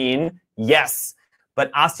signaling gene? Yes, but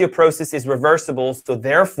osteoporosis is reversible, so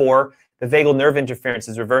therefore the vagal nerve interference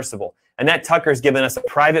is reversible. Annette Tucker has given us a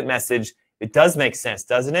private message. It does make sense,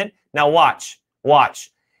 doesn't it? Now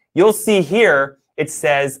watch. You'll see here it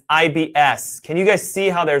says IBS. Can you guys see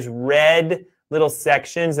how there's red little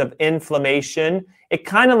sections of inflammation? It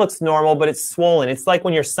kind of looks normal, but it's swollen. It's like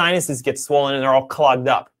when your sinuses get swollen and they're all clogged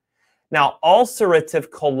up. Now, ulcerative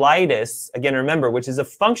colitis, again, remember, which is a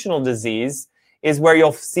functional disease, is where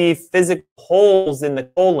you'll see physical holes in the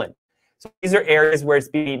colon. So these are areas where it's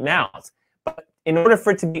being eaten out. But in order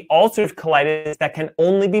for it to be ulcerative colitis, that can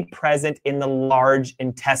only be present in the large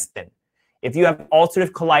intestine. If you have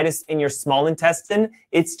ulcerative colitis in your small intestine,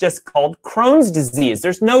 it's just called Crohn's disease.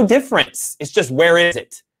 There's no difference. It's just, where is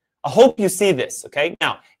it? I hope you see this, okay?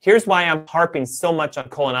 Now, here's why I'm harping so much on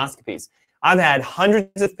colonoscopies. I've had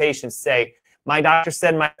hundreds of patients say, my doctor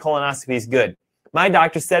said my colonoscopy is good. My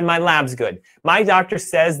doctor said my lab's good. My doctor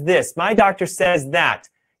says this. My doctor says that.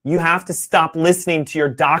 You have to stop listening to your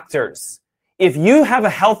doctors. If you have a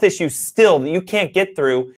health issue still that you can't get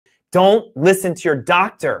through, don't listen to your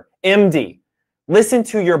doctor, MD. Listen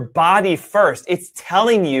to your body first. It's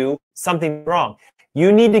telling you something wrong.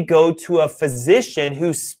 You need to go to a physician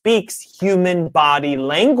who speaks human body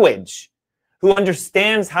language, who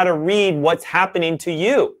understands how to read what's happening to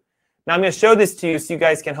you. Now, I'm going to show this to you so you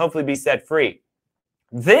guys can hopefully be set free.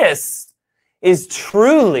 This is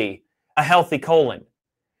truly a healthy colon.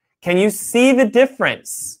 Can you see the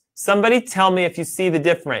difference? Somebody tell me if you see the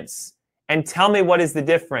difference, and tell me what is the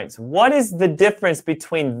difference. What is the difference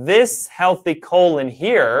between this healthy colon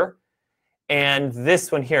here and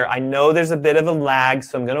this one here? I know there's a bit of a lag,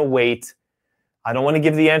 so I'm going to wait. I don't want to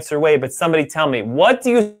give the answer away, but somebody tell me, what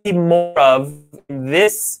do you see more of in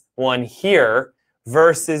this one here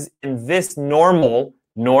versus in this normal,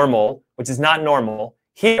 which is not normal,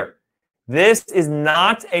 here? This is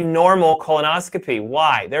not a normal colonoscopy.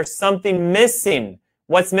 Why? There's something missing.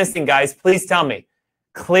 What's missing, guys? Please tell me.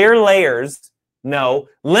 Clear layers. No.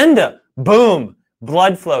 Linda, boom,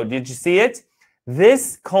 blood flow. Did you see it?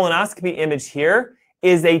 This colonoscopy image here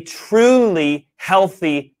is a truly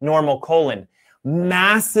healthy, normal colon.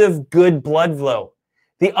 Massive, good blood flow.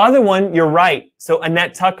 The other one, you're right. So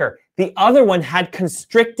Annette Tucker, the other one had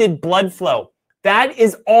constricted blood flow. That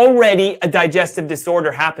is already a digestive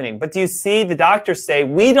disorder happening. But do you see the doctors say,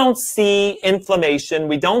 we don't see inflammation,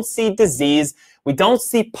 we don't see disease, we don't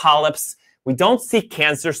see polyps, we don't see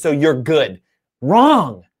cancer, so you're good.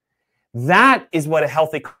 Wrong. That is what a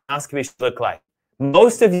healthy colonoscopy should look like.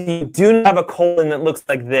 Most of you do not have a colon that looks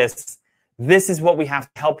like this. This is what we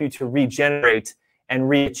have to help you to regenerate and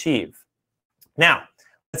re-achieve. Now,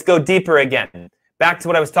 let's go deeper again. Back to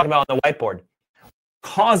what I was talking about on the whiteboard.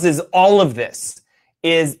 Causes all of this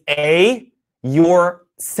is A, your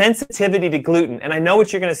sensitivity to gluten. And I know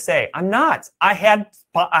what you're going to say. I'm not. I had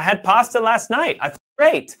pasta last night. I feel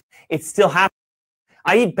great. It still happens.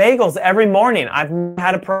 I eat bagels every morning. I've never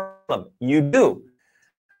had a problem. You do.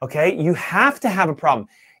 Okay? You have to have a problem.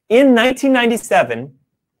 In 1997,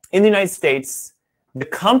 in the United States, the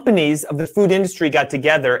companies of the food industry got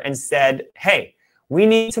together and said, hey, we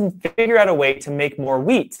need to figure out a way to make more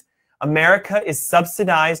wheat. America is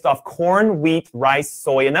subsidized off corn, wheat, rice,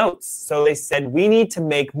 soy, and oats. So they said, we need to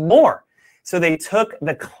make more. So they took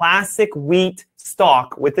the classic wheat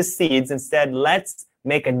stalk with the seeds and said, let's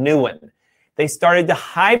make a new one. They started to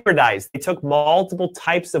hybridize. They took multiple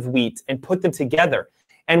types of wheat and put them together.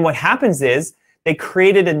 And what happens is they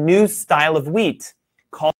created a new style of wheat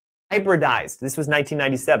called hybridized. This was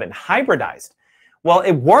 1997, hybridized. Well,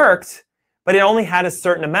 it worked, but it only had a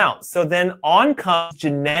certain amount. So then on comes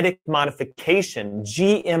genetic modification,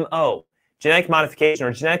 GMO, genetic modification,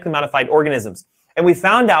 or genetically modified organisms. And we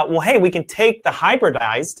found out, well, hey, we can take the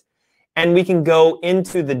hybridized and we can go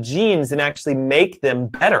into the genes and actually make them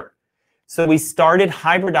better. So we started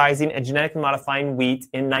hybridizing and genetically modifying wheat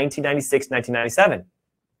in 1996, 1997.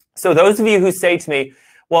 So those of you who say to me,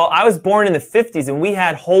 well, I was born in the 50s and we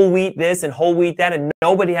had whole wheat this and whole wheat that and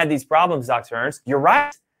nobody had these problems, Dr. Ernst, you're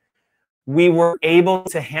right. We were able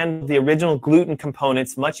to handle the original gluten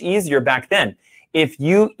components much easier back then. If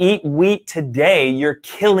you eat wheat today, you're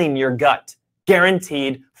killing your gut.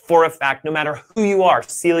 Guaranteed, for a fact, no matter who you are,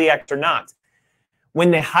 celiac or not.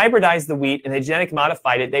 When they hybridized the wheat and they genetically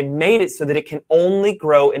modified it, they made it so that it can only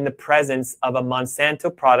grow in the presence of a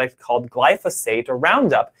Monsanto product called glyphosate or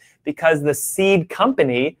Roundup, because the seed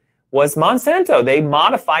company was Monsanto. They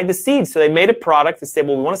modified the seed. So they made a product that said,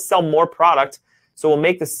 well, we want to sell more product, so we'll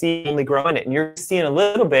make the seed only grow in it. And you're seeing a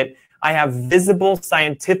little bit, I have visible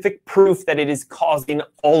scientific proof that it is causing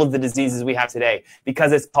all of the diseases we have today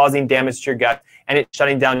because it's causing damage to your gut and it's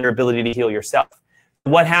shutting down your ability to heal yourself.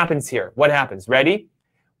 What happens here? What happens? Ready?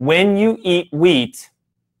 When you eat wheat,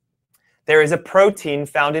 there is a protein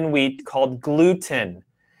found in wheat called gluten.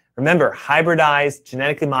 Remember, hybridized,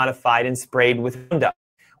 genetically modified, and sprayed with Roundup.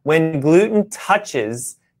 When gluten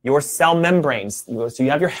touches your cell membranes, so you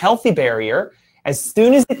have your healthy barrier, as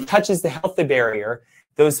soon as it touches the healthy barrier,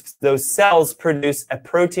 those cells produce a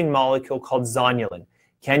protein molecule called zonulin.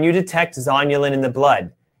 Can you detect zonulin in the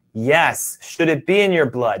blood? Yes. Should it be in your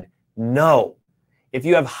blood? No. If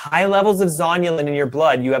you have high levels of zonulin in your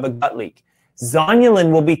blood, you have a gut leak.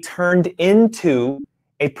 Zonulin will be turned into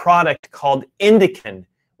a product called indican,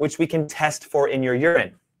 which we can test for in your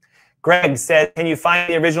urine. Greg said, can you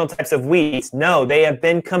find the original types of wheat? No, they have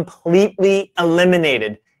been completely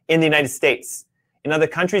eliminated in the United States. In other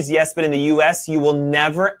countries, yes, but in the US, you will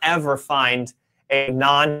never, ever find a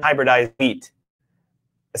non-hybridized wheat,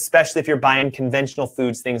 especially if you're buying conventional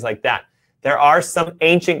foods, things like that. There are some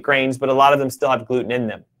ancient grains, but a lot of them still have gluten in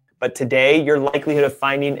them. But today, your likelihood of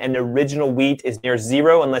finding an original wheat is near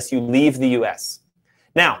zero unless you leave the US.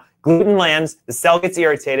 Now, gluten lands, the cell gets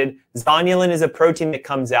irritated. Zonulin is a protein that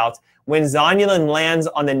comes out. When zonulin lands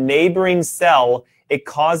on the neighboring cell, it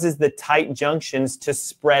causes the tight junctions to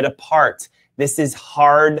spread apart. This is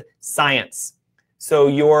hard science. So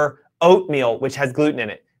your oatmeal, which has gluten in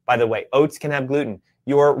it, by the way, oats can have gluten.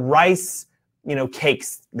 Your rice,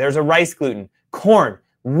 cakes, there's a rice gluten. Corn,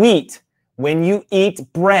 wheat, when you eat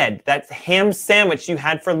bread, that ham sandwich you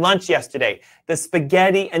had for lunch yesterday, the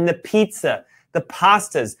spaghetti and the pizza, the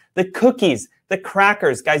pastas, the cookies, the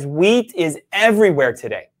crackers. Guys, wheat is everywhere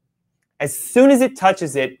today. As soon as it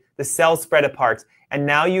touches it, the cells spread apart, and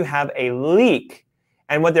now you have a leak.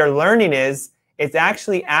 And what they're learning is it's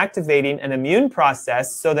actually activating an immune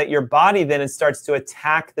process so that your body then starts to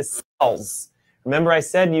attack the cells. Remember I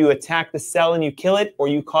said you attack the cell and you kill it, or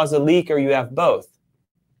you cause a leak, or you have both.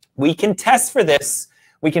 We can test for this.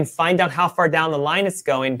 We can find out how far down the line it's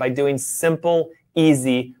going by doing simple,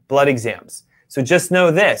 easy blood exams. So just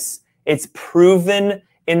know this, it's proven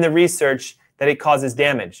in the research that it causes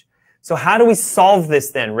damage. So how do we solve this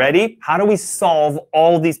then? Ready? How do we solve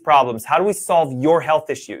all these problems? How do we solve your health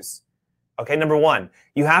issues? Okay, number one,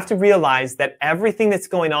 you have to realize that everything that's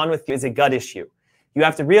going on with you is a gut issue. You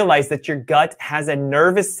have to realize that your gut has a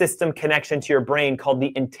nervous system connection to your brain called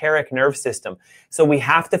the enteric nerve system. So we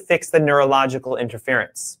have to fix the neurological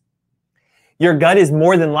interference. Your gut is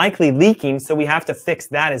more than likely leaking, so we have to fix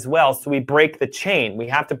that as well. So we break the chain. We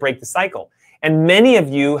have to break the cycle. And many of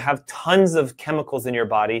you have tons of chemicals in your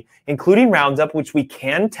body, including Roundup, which we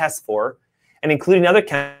can test for, and including other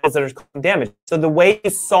chemicals that are causing damage. So the way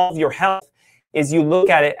you solve your health is you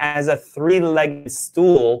look at it as a three-legged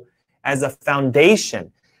stool, as a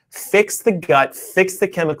foundation. Fix the gut, fix the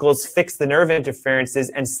chemicals, fix the nerve interferences,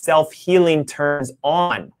 and self-healing turns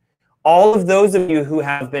on. All of those of you who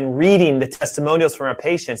have been reading the testimonials from our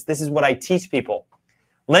patients, this is what I teach people.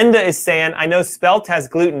 Linda is saying, I know spelt has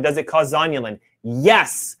gluten. Does it cause zonulin?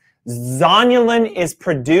 Yes. Zonulin is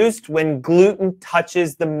produced when gluten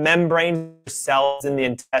touches the membrane cells in the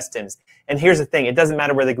intestines. And here's the thing. It doesn't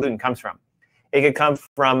matter where the gluten comes from. It could come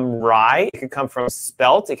from rye. It could come from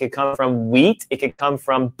spelt. It could come from wheat. It could come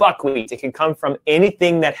from buckwheat. It could come from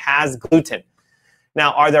anything that has gluten.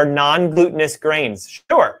 Now, are there non-glutinous grains?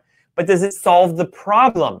 Sure. But does it solve the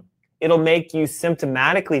problem? It'll make you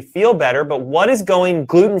symptomatically feel better, but what is going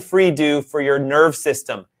gluten-free do for your nerve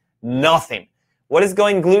system? Nothing. What is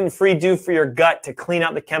going gluten-free do for your gut to clean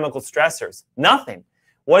out the chemical stressors? Nothing.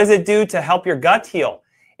 What does it do to help your gut heal?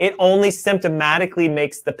 It only symptomatically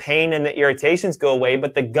makes the pain and the irritations go away,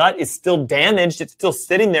 but the gut is still damaged. It's still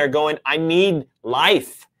sitting there going, I need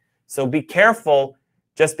life. So be careful.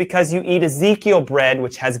 Just because you eat Ezekiel bread,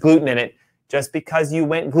 which has gluten in it, just because you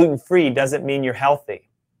went gluten-free doesn't mean you're healthy.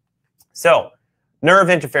 So, nerve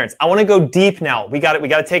interference. I want to go deep now. We got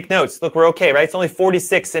to take notes. Look, we're okay, right? It's only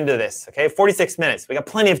 46 into this, okay? 46 minutes. We got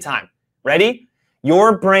plenty of time. Ready?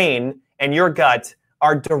 Your brain and your gut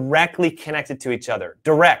are directly connected to each other.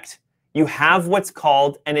 Direct. You have what's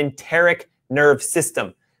called an enteric nerve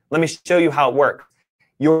system. Let me show you how it works.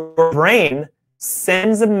 Your brain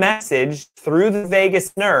sends a message through the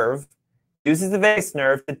vagus nerve, uses the vagus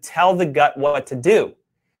nerve to tell the gut what to do.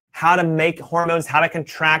 How to make hormones, how to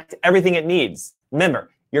contract, everything it needs. Remember,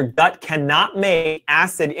 your gut cannot make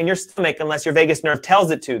acid in your stomach unless your vagus nerve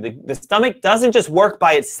tells it to. The stomach doesn't just work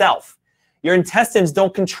by itself. Your intestines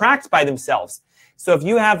don't contract by themselves. So if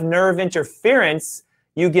you have nerve interference,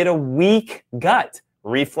 you get a weak gut.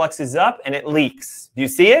 Reflux is up and it leaks. Do you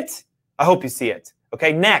see it? I hope you see it.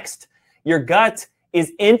 Okay, next, your gut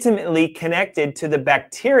is intimately connected to the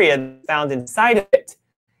bacteria found inside of it.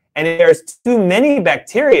 And if there's too many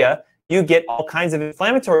bacteria, you get all kinds of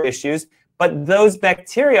inflammatory issues, but those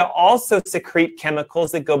bacteria also secrete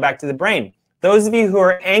chemicals that go back to the brain. Those of you who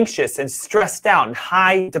are anxious and stressed out and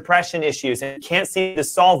high depression issues and can't seem to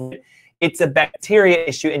solve it, it's a bacteria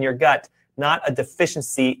issue in your gut, not a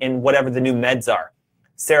deficiency in whatever the new meds are.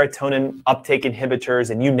 Serotonin uptake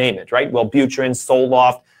inhibitors and you name it, right? Wellbutrin,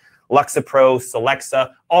 Zoloft, Lexapro,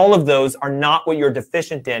 Celexa, all of those are not what you're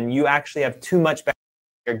deficient in. You actually have too much bacteria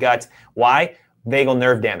in your gut. Why? Vagal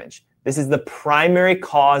nerve damage. This is the primary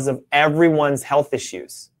cause of everyone's health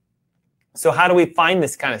issues. So how do we find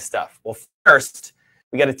this kind of stuff? Well, first,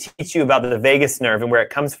 we got to teach you about the vagus nerve and where it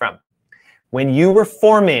comes from. When you were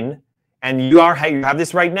forming, and you have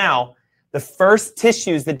this right now, the first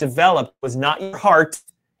tissues that developed was not your heart,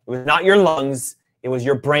 it was not your lungs, it was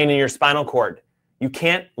your brain and your spinal cord. You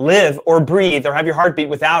can't live or breathe or have your heartbeat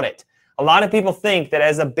without it. A lot of people think that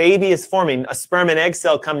as a baby is forming, a sperm and egg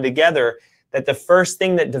cell come together, that the first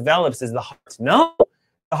thing that develops is the heart. No,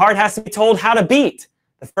 the heart has to be told how to beat.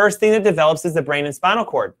 The first thing that develops is the brain and spinal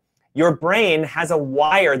cord. Your brain has a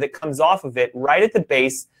wire that comes off of it right at the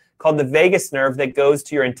base called the vagus nerve that goes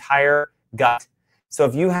to your entire gut. So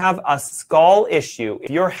if you have a skull issue, if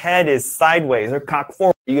your head is sideways or cocked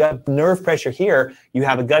forward, you have nerve pressure here, you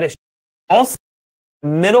have a gut issue. Also,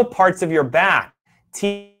 middle parts of your back,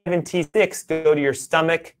 T5 and T6 go to your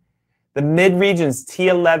stomach. The mid regions,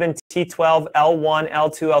 T11, T12, L1,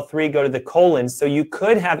 L2, L3 go to the colon. So you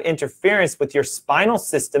could have interference with your spinal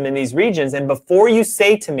system in these regions. And before you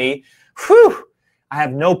say to me, whew, I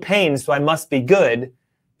have no pain, so I must be good,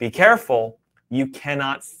 be careful. You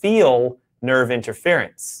cannot feel nerve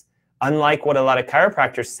interference. Unlike what a lot of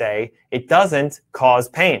chiropractors say, it doesn't cause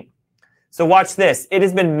pain. So watch this. It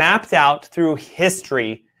has been mapped out through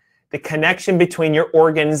history, the connection between your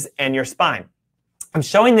organs and your spine. I'm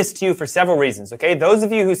showing this to you for several reasons, okay? Those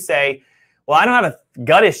of you who say, well, I don't have a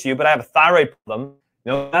gut issue, but I have a thyroid problem.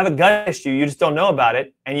 You know, I have a gut issue, you just don't know about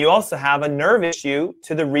it. And you also have a nerve issue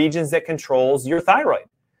to the regions that controls your thyroid,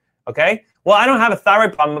 okay? Well, I don't have a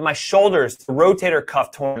thyroid problem, but my shoulders, the rotator cuff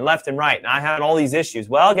torn left and right, and I have all these issues.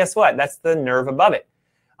 Well, guess what? That's the nerve above it.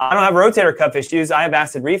 I don't have rotator cuff issues. I have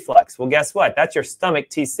acid reflux. Well, guess what? That's your stomach,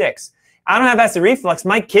 T6. I don't have acid reflux.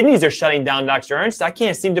 My kidneys are shutting down, Dr. Ernst. I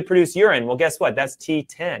can't seem to produce urine. Well, guess what? That's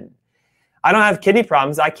T10. I don't have kidney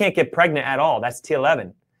problems. I can't get pregnant at all. That's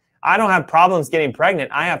T11. I don't have problems getting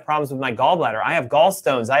pregnant. I have problems with my gallbladder. I have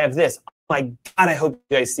gallstones. I have this. Oh my God, I hope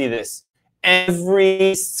you guys see this.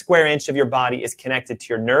 Every square inch of your body is connected to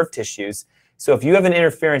your nerve tissues. So if you have an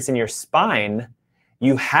interference in your spine,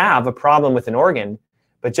 you have a problem with an organ.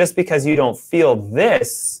 But just because you don't feel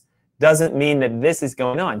this doesn't mean that this is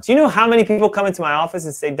going on. Do you know how many people come into my office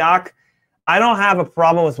and say, Doc, I don't have a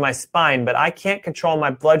problem with my spine, but I can't control my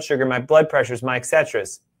blood sugar, my blood pressures, my et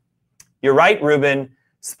ceteras. You're right, Ruben.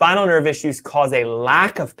 Spinal nerve issues cause a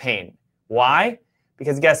lack of pain. Why?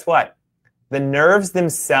 Because guess what? The nerves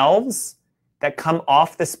themselves that come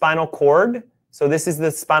off the spinal cord, so this is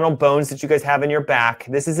the spinal bones that you guys have in your back.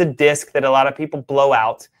 This is a disc that a lot of people blow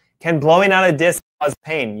out. Can blowing out a disc cause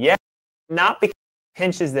pain? Yes, not because it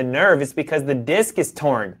pinches the nerve, it's because the disc is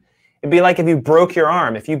torn. It'd be like if you broke your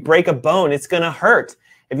arm. If you break a bone, it's gonna hurt.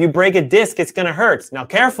 If you break a disc, it's gonna hurt. Now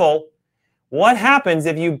careful, what happens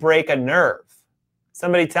if you break a nerve?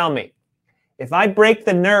 Somebody tell me. If I break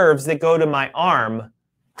the nerves that go to my arm,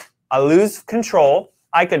 I lose control,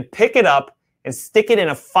 I could pick it up and stick it in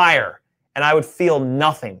a fire and I would feel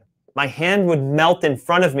nothing. My hand would melt in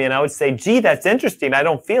front of me and I would say, gee, that's interesting, I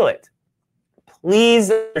don't feel it.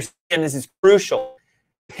 Please understand this is crucial.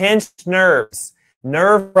 Pinched nerves,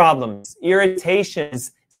 nerve problems,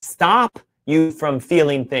 irritations stop you from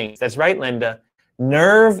feeling things. That's right, Linda.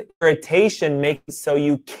 Nerve irritation makes it so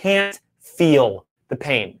you can't feel the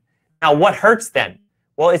pain. Now, what hurts then?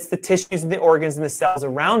 Well, it's the tissues and the organs and the cells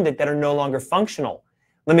around it that are no longer functional.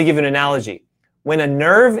 Let me give you an analogy. When a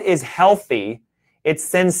nerve is healthy, it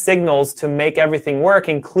sends signals to make everything work,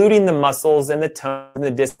 including the muscles and the tone and the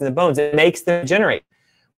discs and the bones. It makes them regenerate.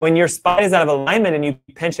 When your spine is out of alignment and you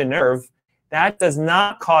pinch a nerve, that does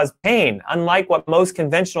not cause pain, unlike what most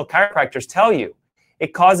conventional chiropractors tell you.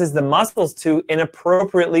 It causes the muscles to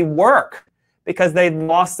inappropriately work because they've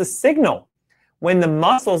lost the signal. When the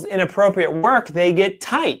muscles inappropriate work, they get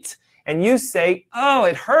tight. And you say, oh,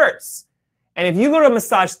 it hurts. And if you go to a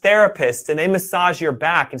massage therapist and they massage your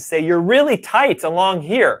back and say, you're really tight along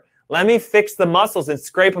here, let me fix the muscles and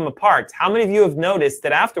scrape them apart. How many of you have noticed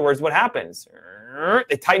that afterwards what happens?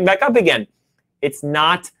 They tighten back up again. It's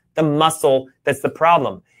not the muscle that's the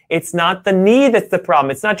problem. It's not the knee that's the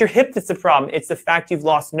problem. It's not your hip that's the problem. It's the fact you've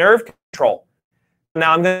lost nerve control.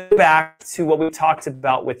 Now I'm going to go back to what we talked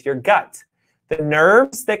about with your gut. The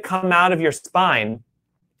nerves that come out of your spine,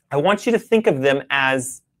 I want you to think of them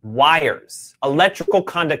as wires, electrical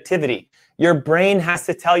conductivity. Your brain has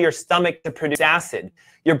to tell your stomach to produce acid.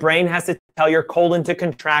 Your brain has to tell your colon to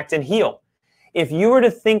contract and heal. If you were to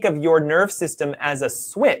think of your nerve system as a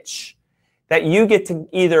switch that you get to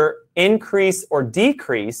either increase or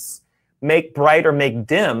decrease, make bright or make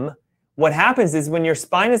dim, what happens is when your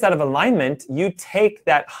spine is out of alignment, you take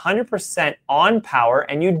that 100% on power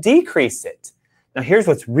and you decrease it. Now, here's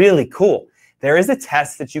what's really cool. There is a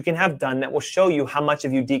test that you can have done that will show you how much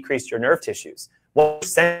have you decreased your nerve tissues. What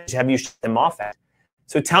percentage have you shut them off at?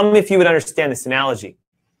 So tell me if you would understand this analogy.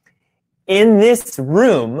 In this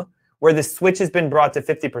room where the switch has been brought to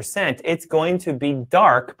 50%, it's going to be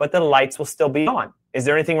dark, but the lights will still be on. Is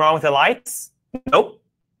there anything wrong with the lights? Nope.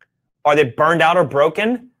 Are they burned out or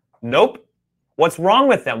broken? Nope. What's wrong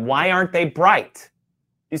with them? Why aren't they bright?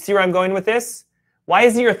 You see where I'm going with this? Why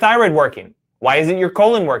isn't your thyroid working? Why isn't your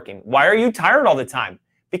colon working? Why are you tired all the time?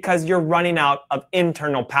 Because you're running out of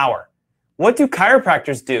internal power. What do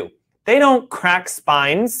chiropractors do? They don't crack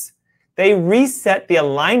spines. They reset the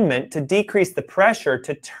alignment to decrease the pressure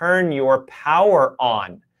to turn your power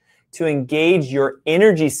on, to engage your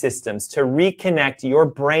energy systems, to reconnect your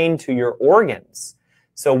brain to your organs.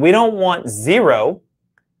 So we don't want 0.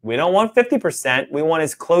 We don't want 50%. We want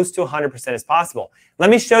as close to 100% as possible. Let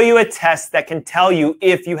me show you a test that can tell you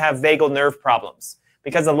if you have vagal nerve problems.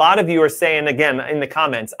 Because a lot of you are saying, again, in the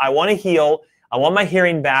comments, I want to heal. I want my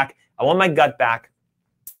hearing back. I want my gut back.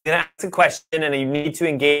 I'm going to ask a question and you need to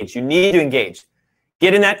engage. You need to engage.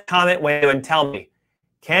 Get in that comment window and tell me,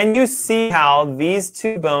 can you see how these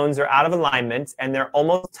two bones are out of alignment and they're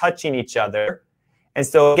almost touching each other? And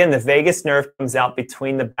so again, the vagus nerve comes out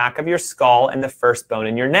between the back of your skull and the first bone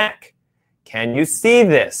in your neck. Can you see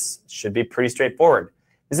this? It should be pretty straightforward.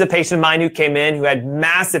 This is a patient of mine who came in who had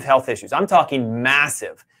massive health issues. I'm talking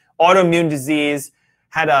massive. Autoimmune disease,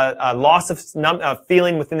 had a loss of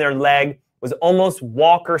feeling within their leg, was almost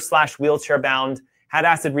walker/wheelchair bound, had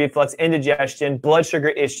acid reflux, indigestion, blood sugar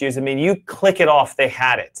issues. I mean, you click it off, they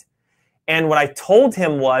had it. And what I told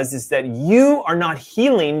him is that you are not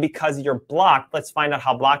healing because you're blocked. Let's find out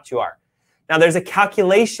how blocked you are. Now, there's a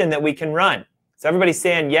calculation that we can run. So everybody's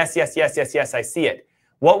saying, yes, yes, yes, yes, yes, I see it.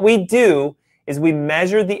 What we do is we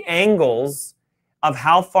measure the angles of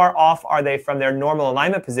how far off are they from their normal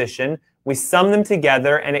alignment position. We sum them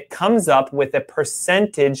together, and it comes up with a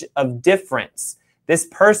percentage of difference. This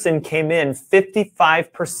person came in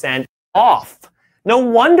 55% off. No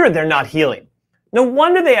wonder they're not healing. No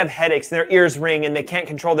wonder they have headaches and their ears ring and they can't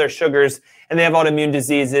control their sugars and they have autoimmune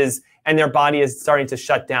diseases and their body is starting to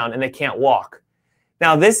shut down and they can't walk.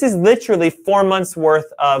 Now, this is literally 4 months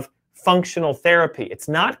worth of functional therapy. It's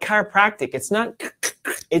not chiropractic.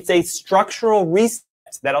 It's a structural reset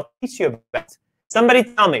that I'll teach you about. Somebody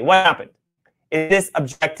tell me what happened. Is this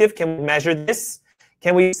objective? Can we measure this?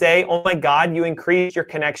 Can we say, oh my God, you increased your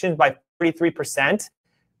connections by 33%?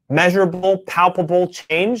 Measurable, palpable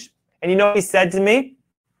change? And you know what he said to me?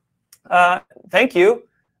 Thank you.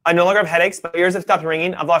 I no longer have headaches. My ears have stopped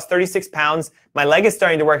ringing. I've lost 36 pounds. My leg is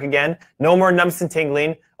starting to work again. No more numbness and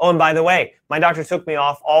tingling. Oh, and by the way, my doctor took me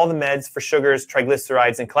off all the meds for sugars,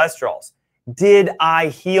 triglycerides, and cholesterols. Did I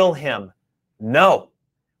heal him? No.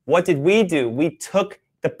 What did we do? We took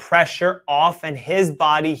the pressure off and his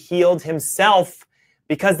body healed himself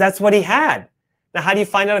because that's what he had. Now, how do you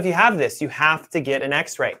find out if you have this? You have to get an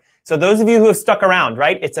x-ray. So those of you who have stuck around,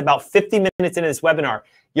 right, it's about 50 minutes into this webinar,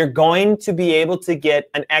 you're going to be able to get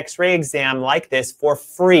an x-ray exam like this for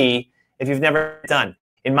free if you've never done.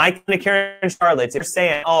 In my clinic here in Charlotte, if you're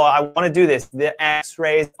saying, oh, I want to do this, the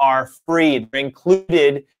x-rays are free. They're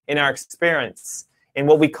included in our experience in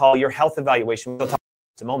what we call your health evaluation. We'll talk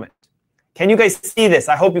about in a moment. Can you guys see this?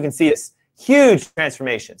 I hope you can see this. Huge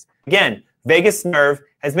transformations. Again, vagus nerve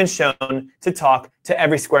has been shown to talk to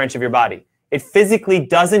every square inch of your body. It physically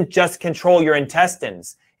doesn't just control your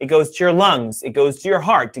intestines. It goes to your lungs. It goes to your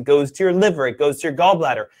heart. It goes to your liver. It goes to your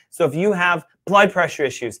gallbladder. So if you have blood pressure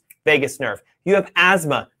issues, vagus nerve. You have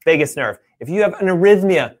asthma, vagus nerve. If you have an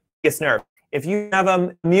arrhythmia, vagus nerve. If you have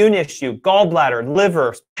an immune issue, gallbladder,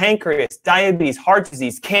 liver, pancreas, diabetes, heart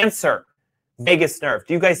disease, cancer, vagus nerve.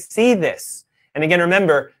 Do you guys see this? And again,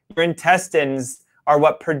 remember, your intestines are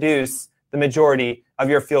what produce the majority of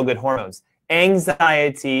your feel-good hormones.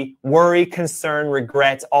 Anxiety, worry, concern,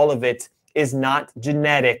 regret, all of it is not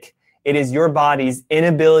genetic. It is your body's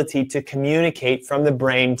inability to communicate from the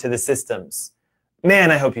brain to the systems.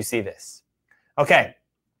 Man, I hope you see this. Okay.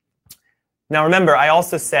 Now remember, I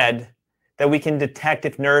also said that we can detect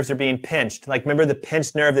if nerves are being pinched. Like, remember the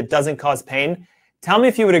pinched nerve that doesn't cause pain? Tell me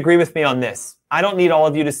if you would agree with me on this. I don't need all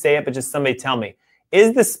of you to say it, but just somebody tell me.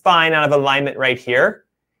 Is the spine out of alignment right here?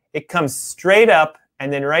 It comes straight up,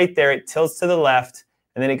 and then right there, it tilts to the left,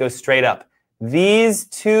 and then it goes straight up. These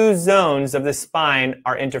two zones of the spine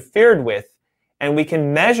are interfered with, and we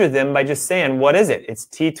can measure them by just saying, what is it? It's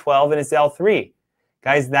T12 and it's L3.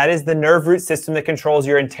 Guys, that is the nerve root system that controls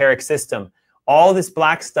your enteric system. All this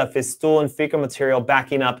black stuff is stool and fecal material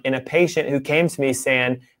backing up in a patient who came to me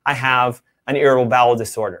saying, I have an irritable bowel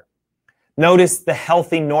disorder. Notice the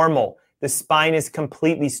healthy normal. The spine is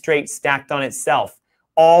completely straight, stacked on itself.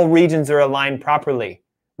 All regions are aligned properly.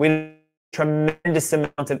 We have a tremendous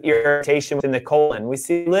amount of irritation within the colon. We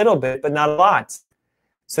see a little bit, but not a lot.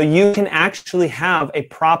 So you can actually have a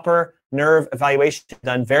proper nerve evaluation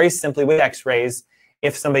done very simply with x-rays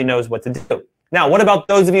if somebody knows what to do. Now, what about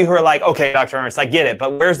those of you who are like, okay, Dr. Ernst, I get it,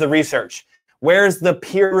 but where's the research? Where's the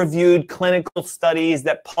peer-reviewed clinical studies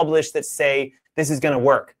that publish that say this is going to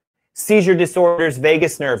work? Seizure disorders,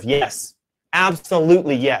 vagus nerve, yes.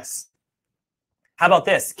 Absolutely yes. How about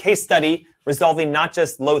this? Case study resolving not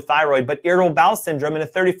just low thyroid, but irritable bowel syndrome in a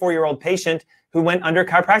 34-year-old patient who went under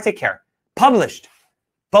chiropractic care. Published.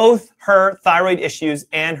 Both her thyroid issues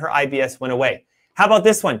and her IBS went away. How about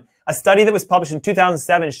this one? A study that was published in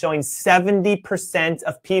 2007 showing 70%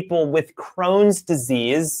 of people with Crohn's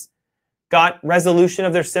disease got resolution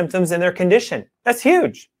of their symptoms and their condition. That's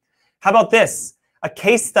huge. How about this? A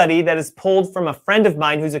case study that is pulled from a friend of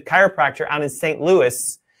mine who's a chiropractor out in St.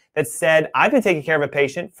 Louis that said, I've been taking care of a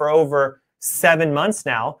patient for over 7 months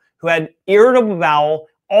now who had irritable bowel,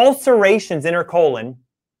 ulcerations in her colon,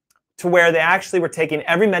 to where they actually were taking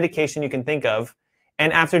every medication you can think of.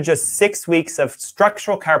 And after just 6 weeks of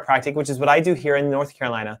structural chiropractic, which is what I do here in North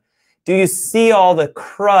Carolina, do you see all the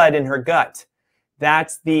crud in her gut?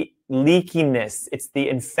 That's the leakiness. It's the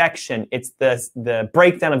infection. It's the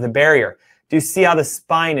breakdown of the barrier. Do you see how the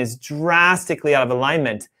spine is drastically out of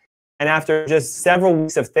alignment? And after just several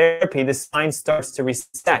weeks of therapy, the spine starts to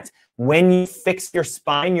reset. When you fix your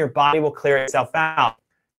spine, your body will clear itself out.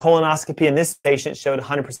 Colonoscopy in this patient showed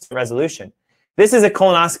 100% resolution. This is a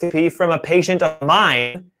colonoscopy from a patient of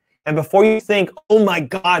mine. And before you think, oh my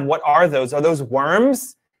God, what are those? Are those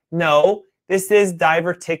worms? No, this is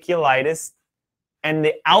diverticulitis and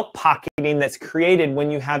the outpocketing that's created when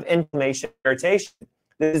you have inflammation and irritation.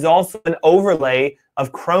 This is also an overlay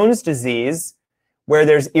of Crohn's disease where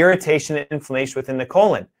there's irritation and inflammation within the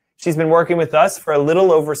colon. She's been working with us for a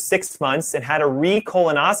little over 6 months and had a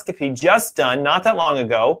recolonoscopy just done not that long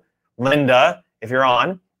ago. Linda, if you're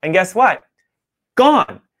on. And guess what?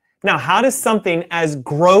 Gone. Now, how does something as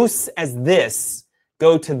gross as this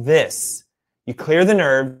go to this? You clear the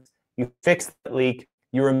nerves, you fix the leak,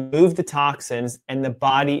 you remove the toxins, and the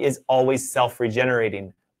body is always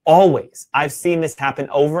self-regenerating. Always. I've seen this happen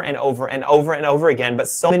over and over and over and over again, but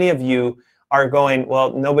so many of you are going,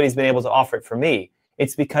 well, nobody's been able to offer it for me.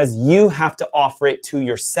 It's because you have to offer it to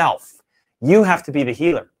yourself. You have to be the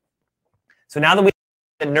healer. So now that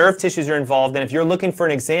the nerve tissues are involved, and if you're looking for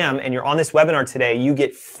an exam and you're on this webinar today, you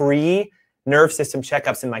get free nerve system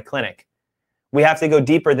checkups in my clinic. We have to go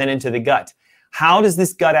deeper than into the gut. How does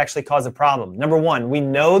this gut actually cause a problem? Number one, we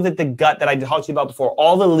know that the gut that I talked to you about before,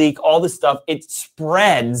 all the leak, all the stuff, it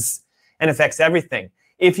spreads and affects everything.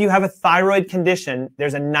 If you have a thyroid condition,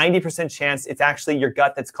 there's a 90% chance it's actually your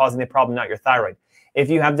gut that's causing the problem, not your thyroid. If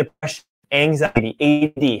you have depression, anxiety,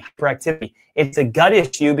 ADD, hyperactivity, it's a gut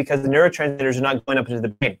issue because the neurotransmitters are not going up into the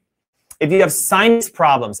brain. If you have sinus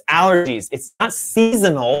problems, allergies, it's not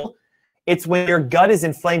seasonal. It's when your gut is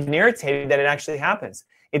inflamed and irritated that it actually happens.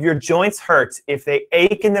 If your joints hurt, if they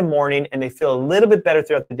ache in the morning and they feel a little bit better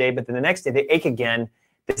throughout the day, but then the next day they ache again,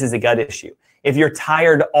 this is a gut issue. If you're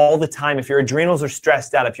tired all the time, if your adrenals are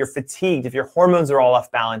stressed out, if you're fatigued, if your hormones are all off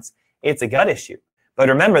balance, it's a gut issue. But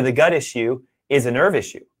remember, the gut issue is a nerve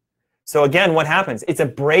issue. So again, what happens? It's a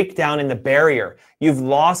breakdown in the barrier. You've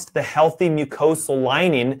lost the healthy mucosal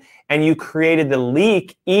lining and you created the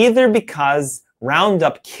leak either because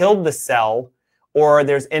Roundup killed the cell or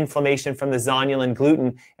there's inflammation from the zonulin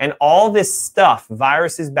gluten, and all this stuff,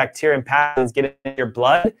 viruses, bacteria, and pathogens get into your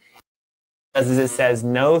blood, as it says,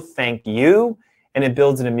 no, thank you, and it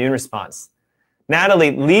builds an immune response.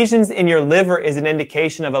 Natalie, lesions in your liver is an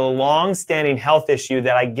indication of a long-standing health issue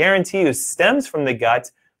that I guarantee you stems from the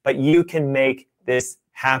gut, but you can make this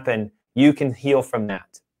happen. You can heal from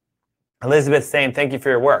that. Elizabeth saying, thank you for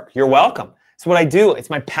your work. You're welcome. It's what I do. It's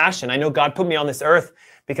my passion. I know God put me on this earth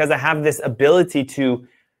because I have this ability to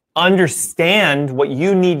understand what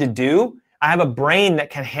you need to do. I have a brain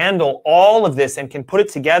that can handle all of this and can put it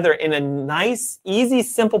together in a nice, easy,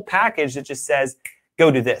 simple package that just says,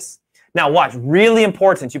 go do this. Now watch, really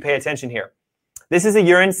important you pay attention here. This is a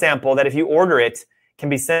urine sample that if you order it, can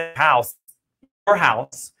be sent to your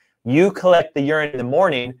house. You collect the urine in the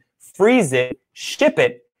morning, freeze it, ship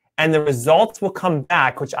it, and the results will come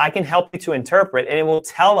back, which I can help you to interpret, and it will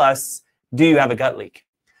tell us, do you have a gut leak?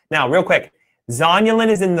 Now, real quick, zonulin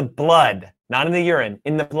is in the blood, not in the urine,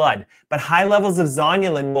 in the blood. But high levels of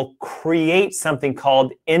zonulin will create something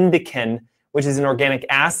called indican, which is an organic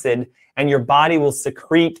acid, and your body will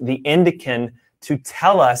secrete the indican to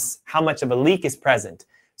tell us how much of a leak is present.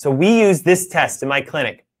 So we use this test in my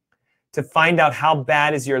clinic. to find out how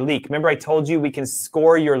bad is your leak. Remember I told you we can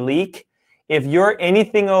score your leak? If you're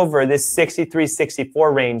anything over this 63,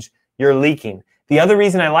 64 range, you're leaking. The other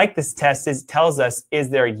reason I like this test is it tells us, is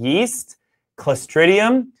there yeast,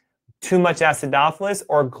 Clostridium, too much acidophilus,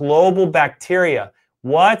 or global bacteria?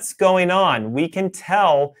 What's going on? We can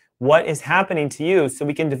tell what is happening to you so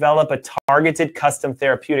we can develop a targeted custom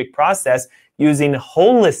therapeutic process using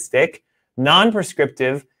holistic,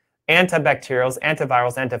 non-prescriptive antibacterials,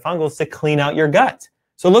 antivirals, antifungals to clean out your gut.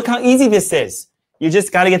 So look how easy this is. You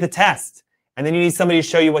just got to get the test, and then you need somebody to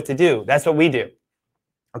show you what to do. That's what we do.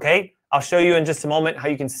 Okay? I'll show you in just a moment how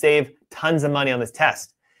you can save tons of money on this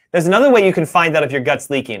test. There's another way you can find out if your gut's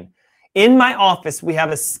leaking. In my office, we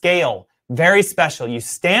have a scale, very special. You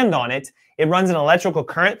stand on it, it runs an electrical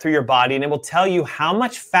current through your body, and it will tell you how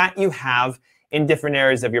much fat you have in different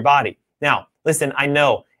areas of your body. Now, listen, I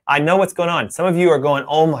know what's going on. Some of you are going,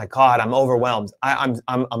 oh my God, I'm overwhelmed.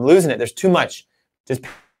 I'm losing it. There's too much. Just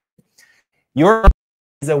your body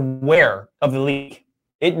is aware of the leak.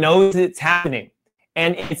 It knows it's happening.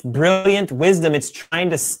 And it's brilliant wisdom. It's trying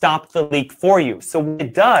to stop the leak for you. So what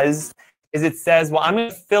it does is it says, well, I'm going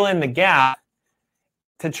to fill in the gap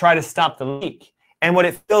to try to stop the leak. And what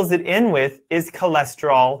it fills it in with is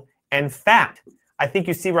cholesterol and fat. I think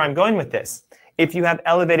you see where I'm going with this. If you have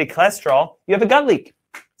elevated cholesterol, you have a gut leak.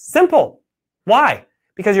 Simple. Why?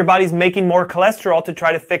 Because your body's making more cholesterol to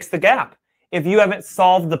try to fix the gap. If you haven't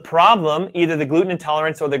solved the problem, either the gluten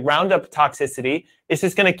intolerance or the Roundup toxicity, it's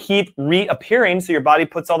just going to keep reappearing, so your body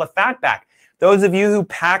puts all the fat back. Those of you who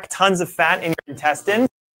pack tons of fat in your intestines,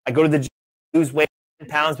 I go to the gym, lose weight, 10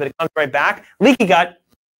 pounds, but it comes right back. Leaky gut,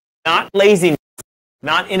 not laziness,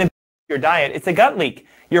 not inability your diet. It's a gut leak.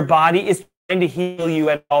 Your body is trying to heal you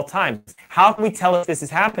at all times. How can we tell if this is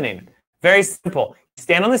happening? Very simple.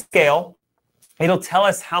 Stand on the scale. It'll tell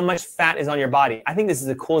us how much fat is on your body. I think this is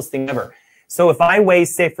the coolest thing ever. So if I weigh,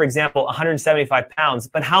 say, for example, 175 pounds,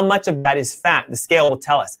 but how much of that is fat, the scale will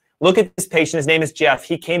tell us. Look at this patient. His name is Jeff.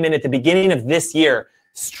 He came in at the beginning of this year,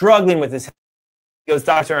 struggling with his health. He goes,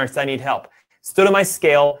 Dr. Ernst, I need help. Stood on my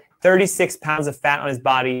scale, 36 pounds of fat on his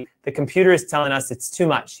body. The computer is telling us it's too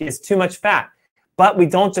much. He has too much fat. But we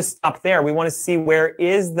don't just stop there. We want to see where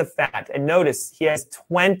is the fat. And notice he has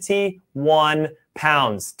 21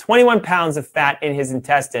 pounds. 21 pounds of fat in his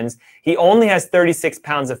intestines. He only has 36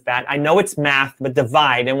 pounds of fat. I know it's math, but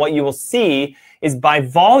divide. And what you will see is by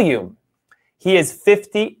volume, he is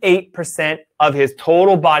 58% of his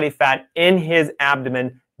total body fat in his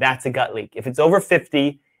abdomen. That's a gut leak. If it's over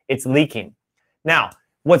 50, it's leaking. Now,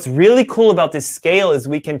 what's really cool about this scale is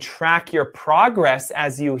we can track your progress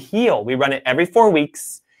as you heal. We run it every 4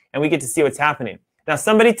 weeks, and we get to see what's happening. Now,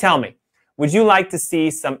 somebody tell me, would you like to see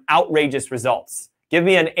some outrageous results? Give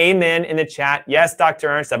me an amen in the chat. Yes, Dr.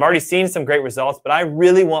 Ernst, I've already seen some great results, but I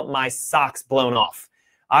really want my socks blown off.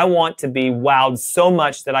 I want to be wowed so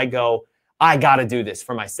much that I go, I got to do this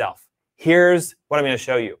for myself. Here's what I'm going to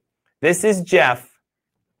show you. This is Jeff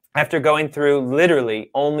after going through literally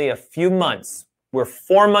only a few months. We're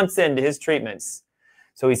 4 months into his treatments.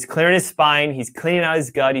 So he's clearing his spine. He's cleaning out his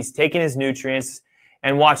gut. He's taking his nutrients.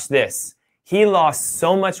 And watch this. He lost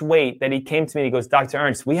so much weight that he came to me and he goes, Dr.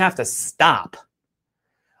 Ernst, we have to stop.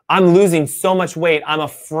 I'm losing so much weight. I'm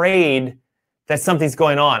afraid that something's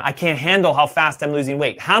going on. I can't handle how fast I'm losing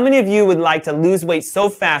weight. How many of you would like to lose weight so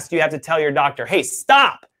fast you have to tell your doctor, hey,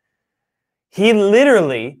 stop? He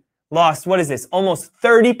literally lost, what is this, almost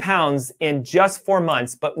 30 pounds in just 4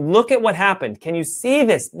 months. But look at what happened. Can you see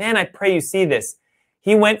this? Man, I pray you see this.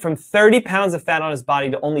 He went from 30 pounds of fat on his body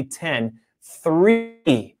to only 10.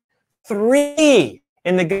 Three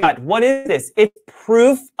in the gut. What is this? It's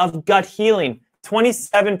proof of gut healing.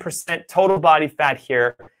 27% total body fat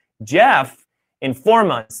here. Jeff, in 4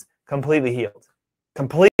 months, completely healed.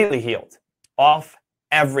 Completely healed. Off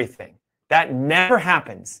everything. That never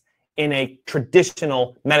happens in a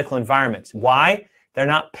traditional medical environment. Why? They're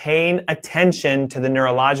not paying attention to the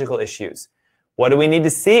neurological issues. What do we need to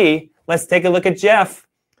see? Let's take a look at Jeff.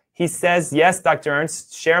 He says, yes, Dr.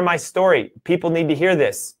 Ernst, share my story. People need to hear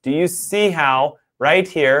this. Do you see how right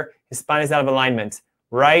here, his spine is out of alignment?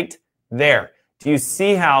 Right there. Do you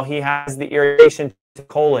see how he has the irritation to the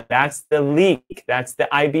colon? That's the leak. That's the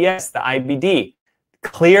IBS, the IBD.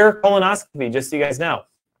 Clear colonoscopy, just so you guys know.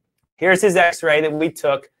 Here's his x-ray that we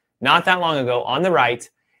took not that long ago on the right.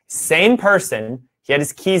 Same person. He had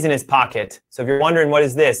his keys in his pocket. So if you're wondering what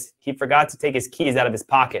is this, he forgot to take his keys out of his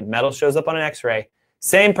pocket. Metal shows up on an x-ray.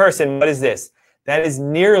 Same person, what is this? That is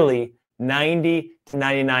nearly 90 to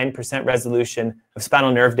 99% resolution of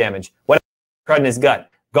spinal nerve damage. What happened in his gut?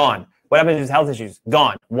 Gone. What happened to his health issues?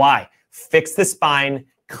 Gone. Why? Fix the spine,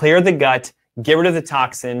 clear the gut, get rid of the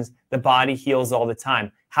toxins, the body heals all the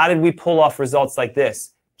time. How did we pull off results like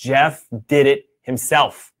this? Jeff did it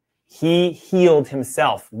himself. He healed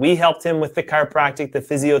himself. We helped him with the chiropractic, the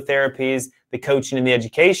physiotherapies, the coaching, and the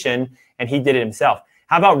education, and he did it himself.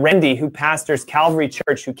 How about Randy, who pastors Calvary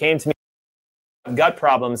Church, who came to me with gut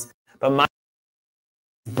problems, but my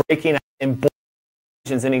breaking out in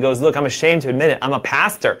and he goes, look, I'm ashamed to admit it. I'm a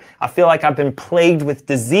pastor. I feel like I've been plagued with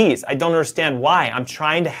disease. I don't understand why. I'm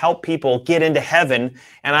trying to help people get into heaven,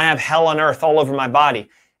 and I have hell on earth all over my body.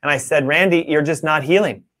 And I said, Randy, you're just not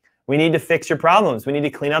healing. We need to fix your problems. We need to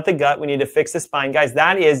clean out the gut. We need to fix the spine. Guys,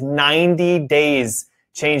 that is 90 days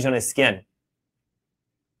change on his skin.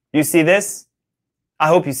 You see this? I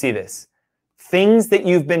hope you see this. Things that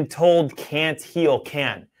you've been told can't heal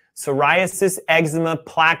can. Psoriasis, eczema,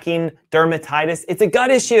 plaquing, dermatitis, it's a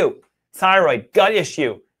gut issue. Thyroid, gut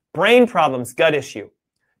issue. Brain problems, gut issue.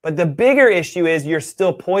 But the bigger issue is you're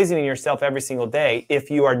still poisoning yourself every single day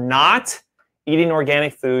if you are not eating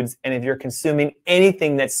organic foods and if you're consuming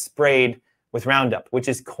anything that's sprayed with Roundup, which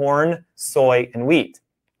is corn, soy, and wheat.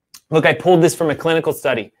 Look, I pulled this from a clinical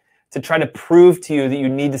study to try to prove to you that you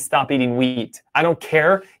need to stop eating wheat. I don't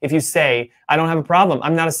care if you say, I don't have a problem.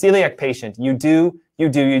 I'm not a celiac patient. You do. You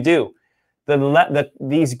do, you do.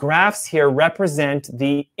 These graphs here represent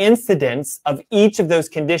the incidence of each of those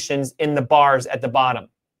conditions in the bars at the bottom.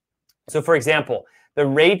 So for example, the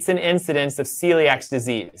rates and incidence of celiac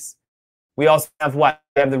disease. We also have what?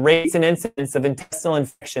 We have the rates and incidence of intestinal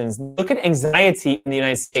infections. Look at anxiety in the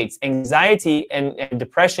United States. Anxiety and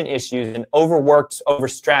depression issues and overworked,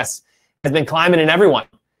 overstress has been climbing in everyone.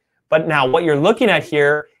 But now what you're looking at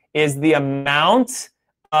here is the amount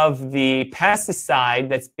of the pesticide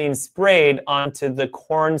that's being sprayed onto the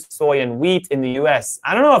corn, soy, and wheat in the US.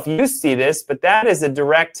 I don't know if you see this, but that is a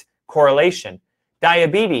direct correlation.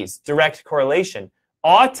 Diabetes, direct correlation.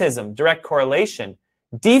 Autism, direct correlation.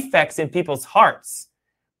 Defects in people's hearts.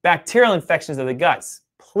 Bacterial infections of the guts.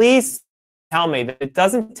 Please tell me that it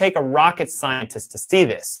doesn't take a rocket scientist to see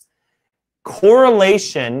this.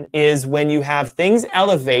 Correlation is when you have things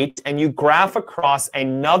elevate and you graph across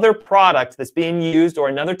another product that's being used or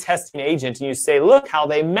another testing agent and you say, look how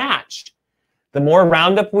they match. The more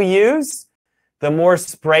Roundup we use, the more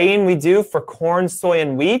spraying we do for corn, soy,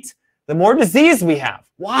 and wheat, the more disease we have.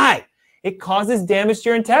 Why? It causes damage to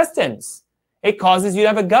your intestines. It causes you to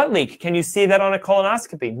have a gut leak. Can you see that on a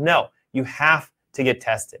colonoscopy? No, you have to get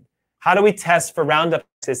tested. How do we test for Roundup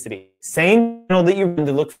toxicity? Same channel that you run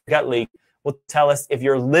to look for gut leak will tell us if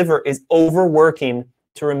your liver is overworking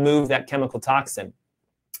to remove that chemical toxin.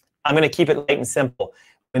 I'm going to keep it light and simple.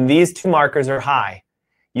 When these two markers are high,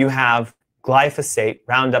 you have glyphosate,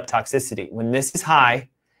 Roundup toxicity. When this is high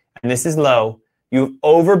and this is low, you've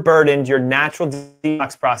overburdened your natural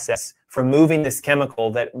detox process for moving this chemical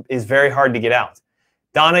that is very hard to get out.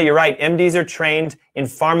 Donna, you're right. MDs are trained in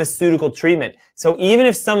pharmaceutical treatment. So even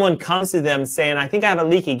if someone comes to them saying, I think I have a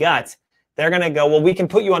leaky gut, they're going to go, well, we can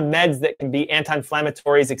put you on meds that can be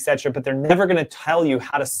anti-inflammatories, etc., but they're never going to tell you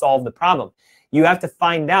how to solve the problem. You have to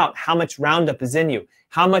find out how much Roundup is in you.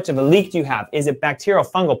 How much of a leak do you have? Is it bacterial,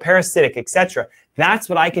 fungal, parasitic, etc.? That's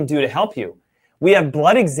what I can do to help you. We have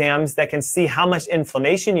blood exams that can see how much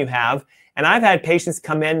inflammation you have. And I've had patients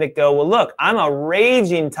come in that go, well, look, I'm a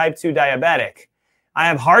raging type 2 diabetic. I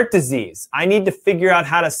have heart disease. I need to figure out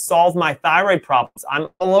how to solve my thyroid problems. I'm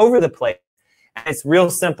all over the place. And it's real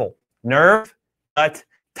simple. Nerve, gut,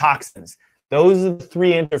 toxins. Those are the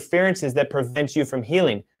three interferences that prevent you from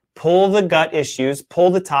healing. Pull the gut issues, pull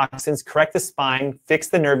the toxins, correct the spine, fix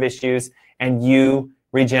the nerve issues, and you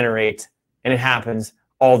regenerate. And it happens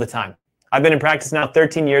all the time. I've been in practice now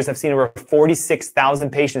 13 years. I've seen over 46,000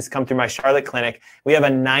 patients come through my Charlotte clinic. We have a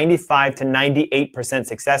 95 to 98%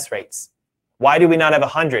 success rates. Why do we not have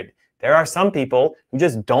 100? There are some people who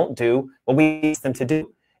just don't do what we ask them to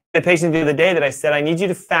do. A patient the other day that I said, I need you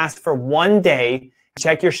to fast for 1 day,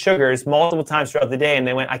 check your sugars multiple times throughout the day, and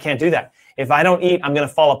they went, I can't do that. If I don't eat, I'm going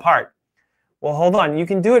to fall apart. Well, hold on. You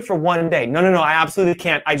can do it for 1 day. No, I absolutely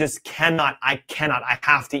can't. I just cannot. I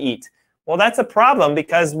have to eat. Well, that's a problem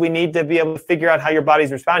because we need to be able to figure out how your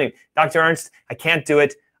body's responding. Dr. Ernst, I can't do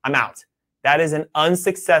it. I'm out. That is an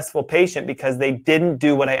unsuccessful patient because they didn't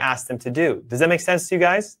do what I asked them to do. Does that make sense to you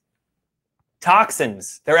guys?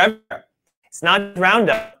 Toxins, they're everywhere. It's not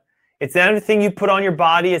Roundup. It's everything you put on your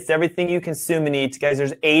body. It's everything you consume and eat. Guys,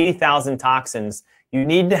 there's 80,000 toxins. You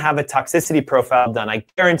need to have a toxicity profile done. I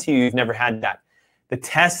guarantee you've never had that. The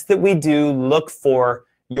tests that we do look for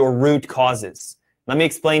your root causes. Let me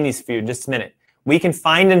explain these for you in just a minute. We can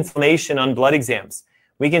find inflammation on blood exams.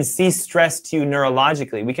 We can see stress to you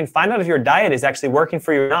neurologically. We can find out if your diet is actually working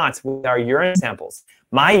for you or not with our urine samples.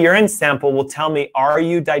 My urine sample will tell me, are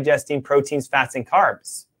you digesting proteins, fats, and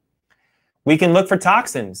carbs? We can look for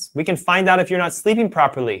toxins. We can find out if you're not sleeping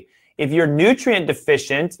properly. If you're nutrient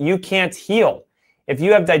deficient, you can't heal. If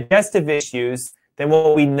you have digestive issues, then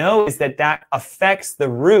what we know is that that affects the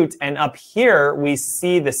root. And up here, we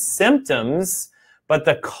see the symptoms, but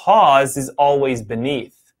the cause is always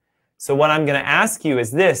beneath. So what I'm going to ask you is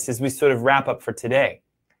this, as we sort of wrap up for today.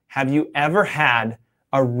 Have you ever had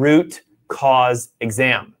a root cause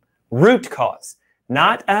exam? Root cause,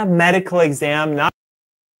 not a medical exam, not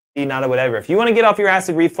a whatever. If you want to get off your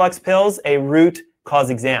acid reflux pills, a root cause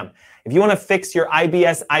exam. If you want to fix your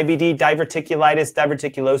IBS, IBD, diverticulitis,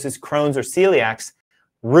 diverticulosis, Crohn's, or celiacs,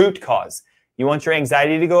 root cause. You want your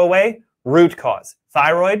anxiety to go away? Root cause.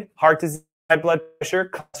 Thyroid, heart disease, high blood pressure,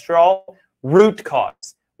 cholesterol, root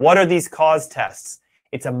cause. What are these cause tests?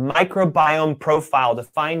 It's a microbiome profile to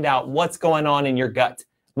find out what's going on in your gut.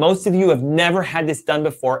 Most of you have never had this done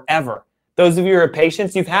before, ever. Those of you who are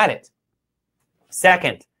patients, you've had it.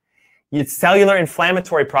 Second, it's cellular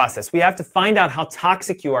inflammatory process. We have to find out how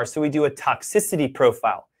toxic you are, so we do a toxicity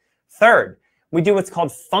profile. Third, we do what's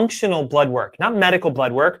called functional blood work, not medical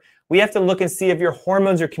blood work. We have to look and see if your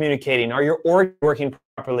hormones are communicating. Are your organs working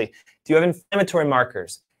properly? Do you have inflammatory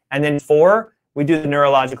markers? And then 4, we do the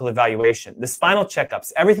neurological evaluation, the spinal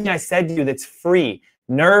checkups, everything I said to you that's free,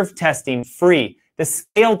 nerve testing, free, the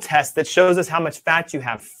scale test that shows us how much fat you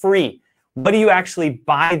have, free. What do you actually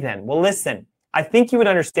buy then? Well, listen, I think you would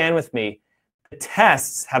understand with me, the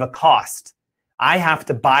tests have a cost. I have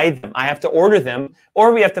to buy them, I have to order them,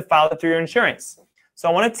 or we have to file it through your insurance. So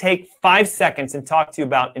I want to take 5 seconds and talk to you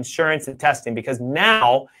about insurance and testing, because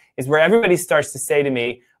now is where everybody starts to say to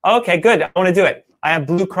me, okay, good, I want to do it. I have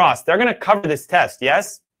Blue Cross. They're going to cover this test,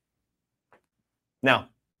 yes? No.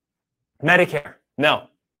 Medicare? No.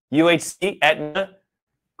 UHC, Aetna,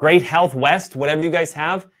 Great Health West, whatever you guys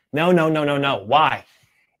have? No, no, no, no, no. Why?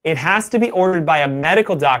 It has to be ordered by a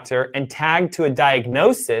medical doctor and tagged to a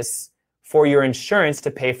diagnosis for your insurance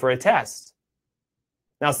to pay for a test.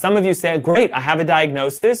 Now, some of you say, great, I have a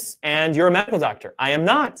diagnosis and you're a medical doctor. I am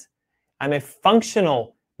not. I'm a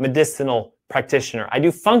functional medicinal practitioner. I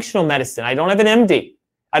do functional medicine. I don't have an MD.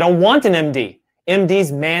 I don't want an MD.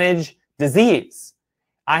 MDs manage disease.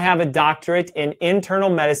 I have a doctorate in internal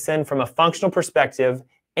medicine from a functional perspective,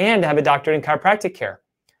 and I have a doctorate in chiropractic care.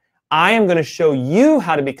 I am going to show you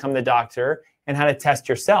how to become the doctor and how to test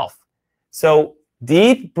yourself. So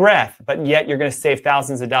deep breath, but yet you're going to save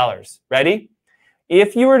thousands of dollars. Ready?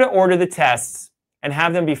 If you were to order the tests and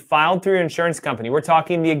have them be filed through your insurance company, we're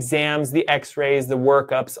talking the exams, the x-rays, the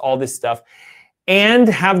workups, all this stuff, and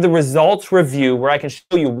have the results review where I can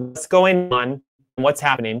show you what's going on, what's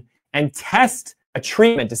happening, and test a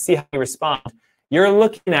treatment to see how you respond, you're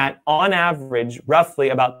looking at, on average, roughly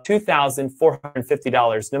about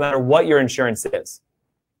 $2,450, no matter what your insurance is.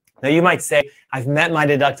 Now, you might say, I've met my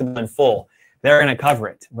deductible in full. They're going to cover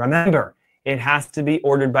it. Remember, it has to be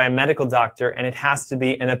ordered by a medical doctor, and it has to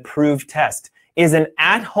be an approved test. Is an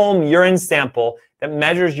at-home urine sample that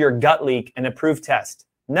measures your gut leak an approved test?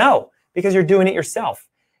 No, because you're doing it yourself.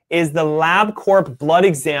 Is the LabCorp blood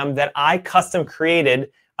exam that I custom created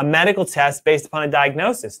a medical test based upon a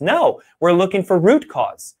diagnosis? No, we're looking for root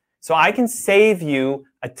cause. So I can save you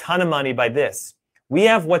a ton of money by this. We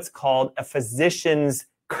have what's called a physician's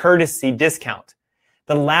courtesy discount.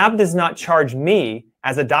 The lab does not charge me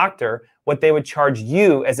as a doctor what they would charge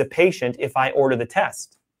you as a patient if I order the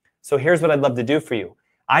test. So here's what I'd love to do for you.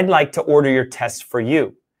 I'd like to order your test for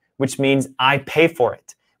you, which means I pay for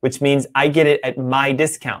it, which means I get it at my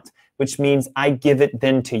discount, which means I give it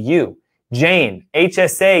then to you. Jane,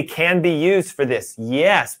 HSA can be used for this.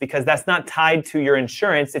 Yes, because that's not tied to your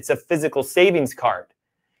insurance. It's a physical savings card.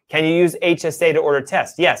 Can you use HSA to order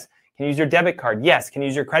tests? Yes. Can you use your debit card? Yes. Can you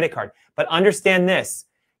use your credit card? But understand this,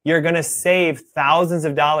 you're going to save thousands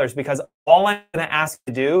of dollars, because all I'm going to ask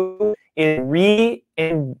you to do is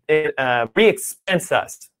re-expense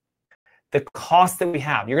us the cost that we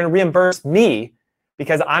have. You're going to reimburse me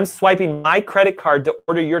because I'm swiping my credit card to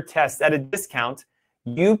order your tests at a discount.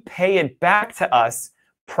 You pay it back to us.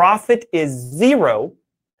 Profit is zero.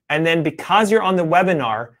 And then because you're on the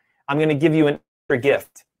webinar, I'm going to give you an extra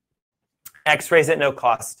gift. X-rays at no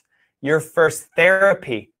cost. Your first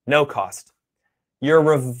therapy, no cost. Your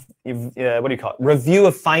review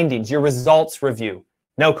of findings, your results review,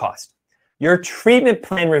 no cost. Your treatment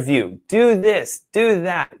plan review, do this, do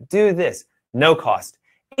that, do this, no cost.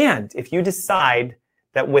 And if you decide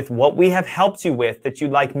that with what we have helped you with, that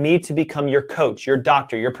you'd like me to become your coach, your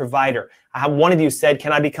doctor, your provider. One of you said,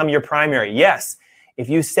 can I become your primary? Yes. If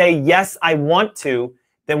you say, yes, I want to,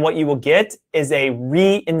 then what you will get is a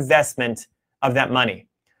reinvestment of that money.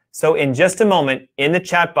 So in just a moment, in the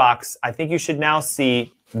chat box, I think you should now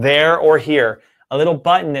see there or here a little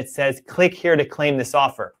button that says, click here to claim this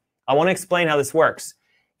offer. I want to explain how this works.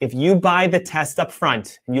 If you buy the test up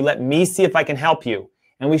front and you let me see if I can help you,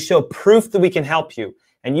 and we show proof that we can help you,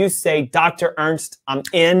 and you say, Dr. Ernst, I'm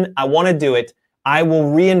in, I want to do it, I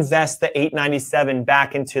will reinvest the $897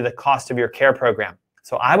 back into the cost of your care program.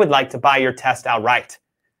 So I would like to buy your test outright.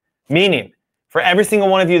 Meaning, for every single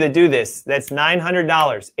one of you that do this, that's $900,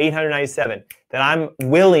 $897, that I'm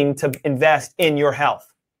willing to invest in your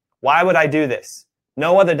health. Why would I do this?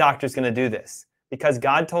 No other doctor is going to do this. Because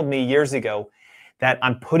God told me years ago that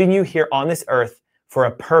I'm putting you here on this earth for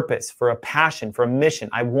a purpose, for a passion, for a mission.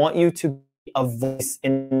 I want you to be a voice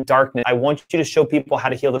in darkness. I want you to show people how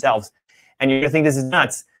to heal themselves. And you're going to think this is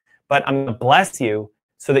nuts, but I'm going to bless you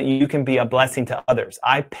so that you can be a blessing to others.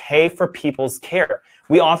 I pay for people's care.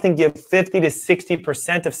 We often give 50 to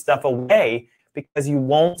 60% of stuff away because you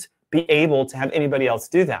won't be able to have anybody else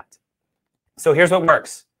do that. So here's what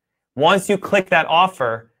works. Once you click that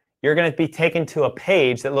offer, you're going to be taken to a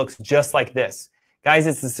page that looks just like this. Guys,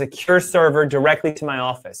 it's a secure server directly to my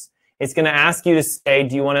office. It's going to ask you to say,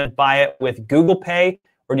 do you want to buy it with Google Pay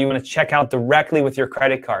or do you want to check out directly with your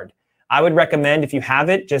credit card? I would recommend if you have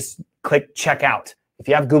it, just click checkout. If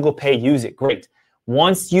you have Google Pay, use it. Great.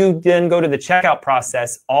 Once you then go to the checkout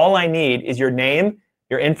process, all I need is your name,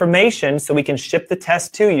 your information, so we can ship the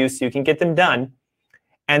test to you so you can get them done.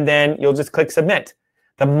 And then you'll just click submit.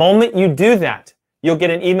 The moment you do that, you'll get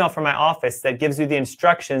an email from my office that gives you the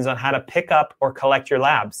instructions on how to pick up or collect your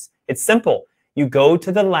labs. It's simple. You go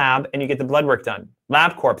to the lab and you get the blood work done.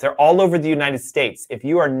 LabCorp, they're all over the United States. If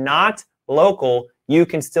you are not local, you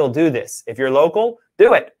can still do this. If you're local,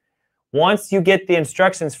 do it. Once you get the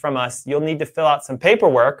instructions from us, you'll need to fill out some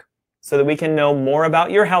paperwork so that we can know more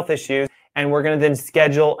about your health issues, and we're going to then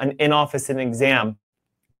schedule an in-office exam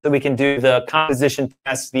so we can do the composition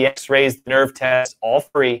test, the x-rays, the nerve test, all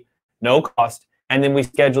free, no cost, and then we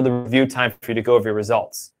schedule the review time for you to go over your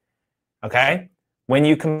results. Okay? When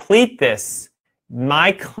you complete this,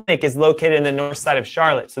 my clinic is located in the north side of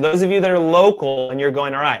Charlotte. So those of you that are local and you're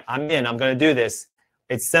going, all right, I'm in, I'm going to do this.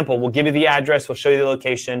 It's simple. We'll give you the address. We'll show you the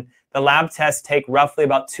location. The lab tests take roughly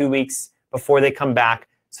about 2 weeks before they come back.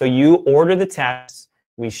 So you order the tests,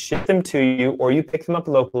 we ship them to you, or you pick them up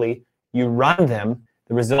locally, you run them,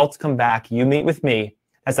 the results come back, you meet with me.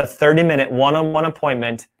 That's a 30-minute one-on-one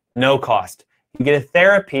appointment, no cost. You get a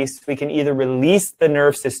therapy so we can either release the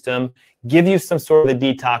nerve system, give you some sort of a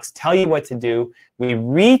detox, tell you what to do, we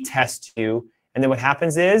retest you, and then what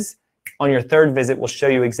happens is, on your third visit, we'll show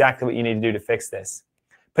you exactly what you need to do to fix this.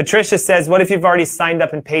 Patricia says, what if you've already signed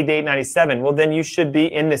up and paid the $897? Well, then you should be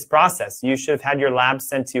in this process. You should have had your labs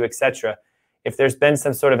sent to you, etc. If there's been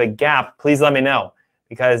some sort of a gap, please let me know.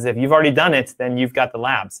 Because if you've already done it, then you've got the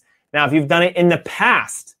labs. Now, if you've done it in the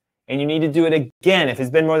past and you need to do it again, if it's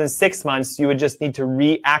been more than 6 months, you would just need to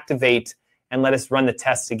reactivate and let us run the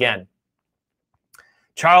tests again.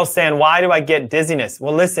 Charles saying, why do I get dizziness?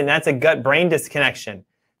 Well, listen, that's a gut-brain disconnection.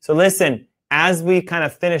 So listen, as we kind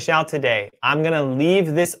of finish out today, I'm going to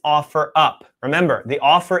leave this offer up. Remember, the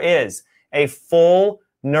offer is a full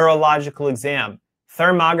neurological exam,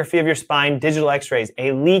 thermography of your spine, digital x-rays,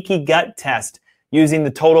 a leaky gut test using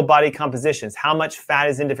the total body compositions, how much fat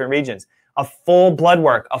is in different regions, a full blood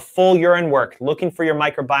work, a full urine work, looking for your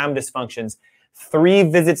microbiome dysfunctions, 3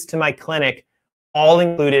 visits to my clinic, all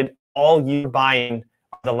included, all you buying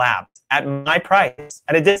the labs at my price,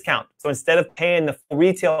 at a discount. So instead of paying the full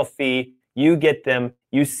retail fee, you get them,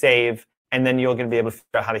 you save, and then you're going to be able to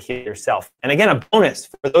figure out how to heal yourself. And again, a bonus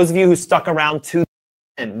for those of you who stuck around to the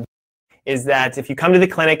end is that if you come to the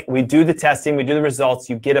clinic, we do the testing, we do the results,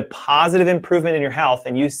 you get a positive improvement in your health,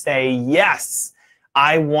 and you say, yes,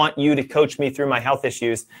 I want you to coach me through my health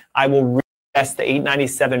issues. I will reinvest the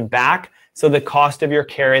 $897 back so the cost of your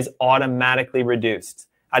care is automatically reduced.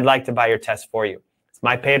 I'd like to buy your test for you. It's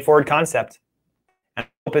my pay-it-forward concept. And I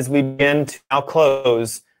hope as we begin to now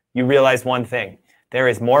close, you realize one thing. There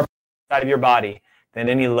is more inside of your body than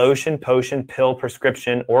any lotion, potion, pill,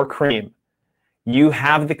 prescription, or cream. You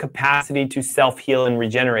have the capacity to self-heal and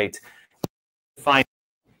regenerate. Find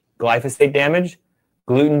glyphosate damage,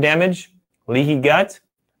 gluten damage, leaky gut,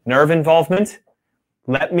 nerve involvement.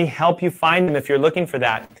 Let me help you find them if you're looking for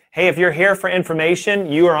that. Hey, if you're here for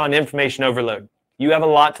information, you are on information overload. You have a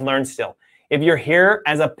lot to learn still. If you're here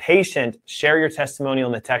as a patient, share your testimonial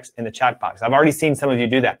in the text in the chat box. I've already seen some of you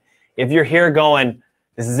do that. If you're here going,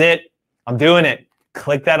 this is it, I'm doing it,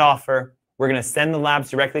 click that offer. We're going to send the labs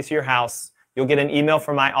directly to your house. You'll get an email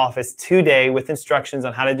from my office today with instructions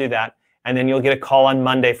on how to do that. And then you'll get a call on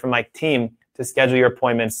Monday from my team to schedule your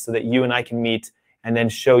appointments so that you and I can meet and then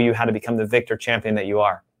show you how to become the victor champion that you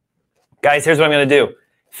are. Guys, here's what I'm going to do.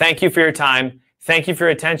 Thank you for your time. Thank you for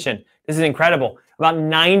your attention. This is incredible. About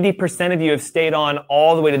 90% of you have stayed on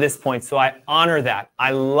all the way to this point, so I honor that.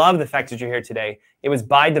 I love the fact that you're here today. It was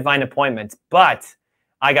by divine appointment, but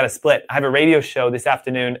I got to split. I have a radio show this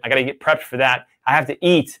afternoon. I got to get prepped for that. I have to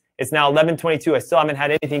eat. It's now 11:22. I still haven't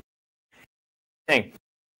had anything.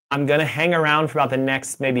 I'm going to hang around for about the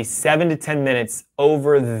next maybe 7 to 10 minutes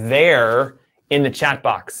over there in the chat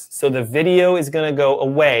box. So the video is going to go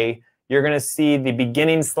away. You're going to see the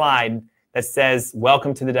beginning slide that says,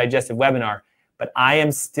 welcome to the Digestive webinar. But I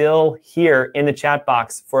am still here in the chat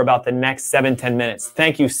box for about the next 7, 10 minutes.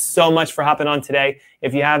 Thank you so much for hopping on today.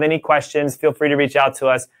 If you have any questions, feel free to reach out to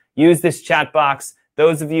us. Use this chat box.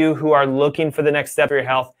 Those of you who are looking for the next step of your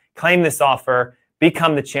health, claim this offer,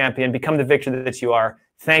 become the champion, become the victor that you are.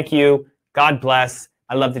 Thank you. God bless.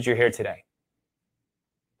 I love that you're here today.